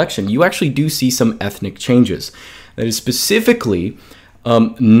Obama election, you actually do see some ethnic changes. That is, specifically,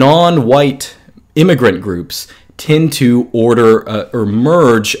 non-white immigrant groups tend to order or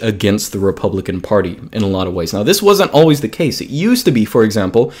merge against the Republican Party in a lot of ways. Now, this wasn't always the case. It used to be, for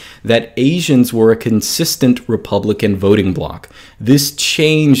example, that Asians were a consistent Republican voting bloc. This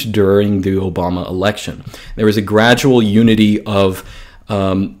changed during the Obama election. There was a gradual unity of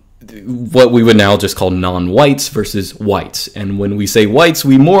what we would now just call non-whites versus whites. And when we say whites,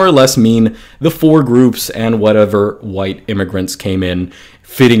 we more or less mean the four groups and whatever white immigrants came in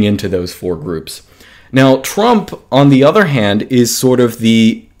fitting into those four groups. Now, Trump, on the other hand, is sort of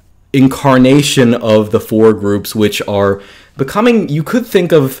the incarnation of the four groups, which are becoming, you could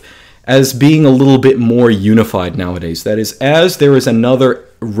think of as being a little bit more unified nowadays. That is, as there is another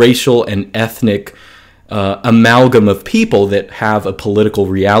racial and ethnic amalgam of people that have a political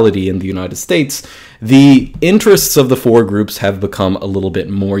reality in the United States, the interests of the four groups have become a little bit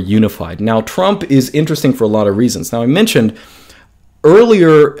more unified. Now, Trump is interesting for a lot of reasons. Now, I mentioned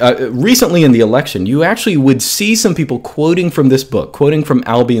earlier, recently in the election, you actually would see some people quoting from this book, quoting from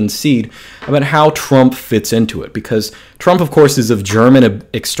Albion's Seed, about how Trump fits into it. Because Trump, of course, is of German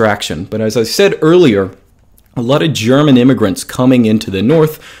extraction. But as I said earlier, a lot of German immigrants coming into the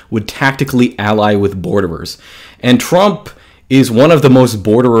North would tactically ally with borderers. And Trump is one of the most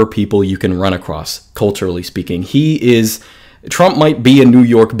borderer people you can run across, culturally speaking. Trump might be a New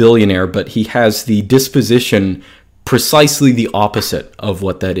York billionaire, but he has the disposition precisely the opposite of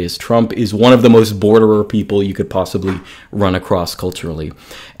what that is. Trump is one of the most borderer people you could possibly run across culturally.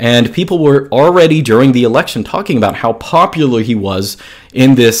 And people were already during the election talking about how popular he was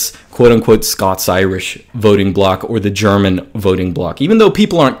in this quote-unquote Scots-Irish voting bloc or the German voting bloc. Even though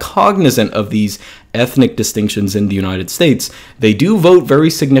people aren't cognizant of these ethnic distinctions in the United States, they do vote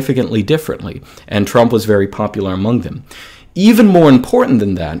very significantly differently. And Trump was very popular among them. Even more important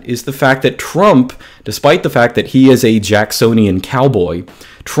than that is the fact that Trump, despite the fact that he is a Jacksonian cowboy,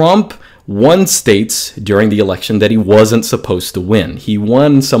 Trump won states during the election that he wasn't supposed to win. He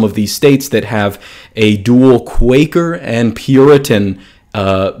won some of these states that have a dual Quaker and Puritan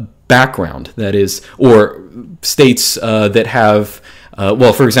background, that is, or states that have,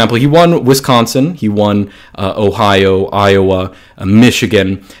 well, for example, he won Wisconsin, he won Ohio, Iowa,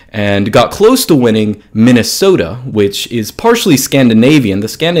 Michigan, and got close to winning Minnesota, which is partially Scandinavian. The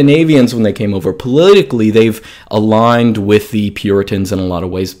Scandinavians, when they came over politically, they've aligned with the Puritans in a lot of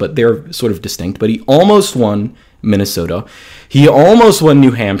ways, but they're sort of distinct. But he almost won Minnesota. He almost won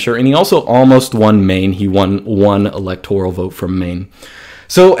New Hampshire, and he also almost won Maine. He won one electoral vote from Maine.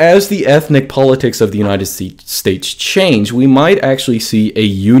 So as the ethnic politics of the United States change, we might actually see a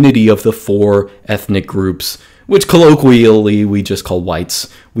unity of the four ethnic groups, which colloquially we just call whites.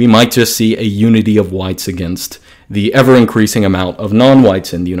 We might just see a unity of whites against the ever-increasing amount of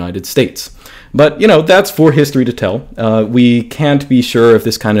non-whites in the United States. But, you know, that's for history to tell. We can't be sure if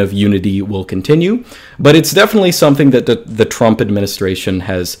this kind of unity will continue, but it's definitely something that the Trump administration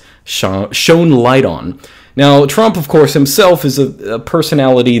has shown light on. Now, Trump, of course, himself is a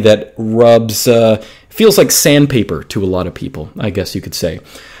personality that feels like sandpaper to a lot of people, I guess you could say.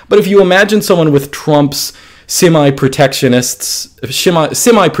 But if you imagine someone with Trump's semi-protectionist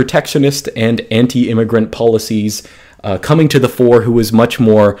and anti-immigrant policies coming to the fore, who is much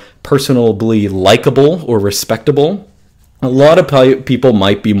more personally likable or respectable, a lot of people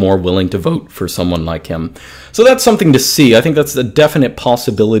might be more willing to vote for someone like him. So that's something to see. I think that's a definite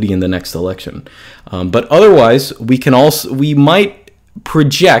possibility in the next election. But otherwise, we might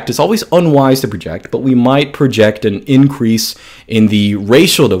project, it's always unwise to project, but we might project an increase in the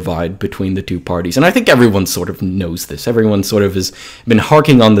racial divide between the two parties. And I think everyone sort of knows this. Everyone sort of has been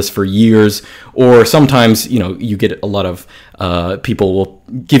harking on this for years, or sometimes, you know, you get a lot of people will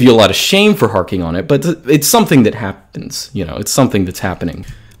give you a lot of shame for harking on it, but it's something that happens, you know, it's something that's happening.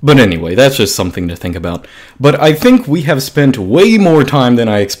 But anyway, that's just something to think about. But I think we have spent way more time than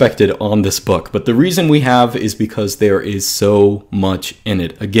I expected on this book. But the reason we have is because there is so much in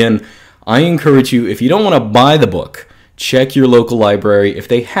it. Again, I encourage you, if you don't want to buy the book, check your local library. If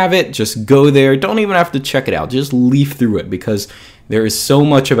they have it, just go there. Don't even have to check it out. Just leaf through it, because there is so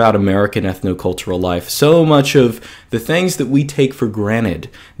much about American ethnocultural life, so much of the things that we take for granted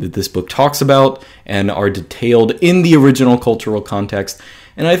that this book talks about and are detailed in the original cultural context.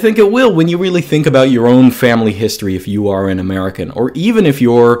 And I think it will when you really think about your own family history if you are an American, or even if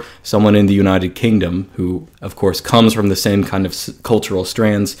you're someone in the United Kingdom who, of course, comes from the same kind of cultural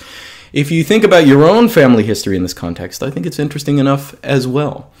strands. If you think about your own family history in this context, I think it's interesting enough as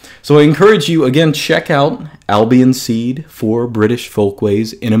well. So I encourage you, again, check out Albion Seed for British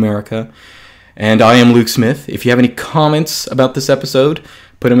Folkways in America. And I am Luke Smith. If you have any comments about this episode,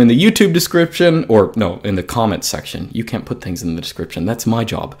 put them in the YouTube description, or no, in the comments section. You can't put things in the description. That's my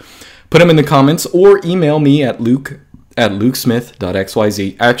job. Put them in the comments, or email me at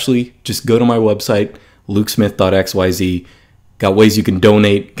luke@lukesmith.xyz. Actually, just go to my website, lukesmith.xyz. Got ways you can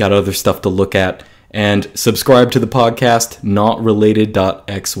donate, got other stuff to look at, and subscribe to the podcast,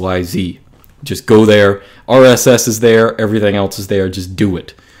 notrelated.xyz. Just go there. RSS is there. Everything else is there. Just do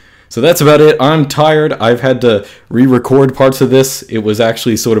it. So that's about it. I'm tired. I've had to re-record parts of this. It was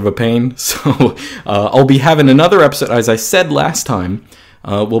actually sort of a pain. So I'll be having another episode. As I said last time,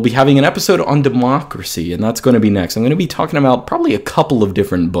 we'll be having an episode on democracy, and that's going to be next. I'm going to be talking about probably a couple of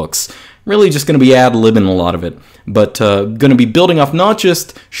different books. Really just going to be ad-libbing a lot of it. But going to be building off not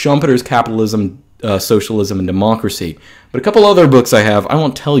just Schumpeter's Capitalism, Socialism, and Democracy, but a couple other books I have. I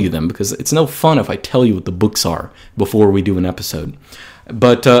won't tell you them because it's no fun if I tell you what the books are before we do an episode.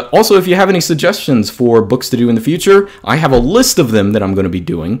 But also, if you have any suggestions for books to do in the future, I have a list of them that I'm going to be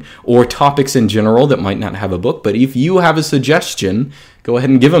doing, or topics in general that might not have a book. But if you have a suggestion, go ahead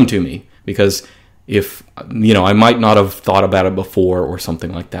and give them to me, because if, you know, I might not have thought about it before or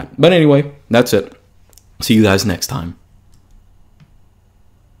something like that. But anyway, that's it. See you guys next time.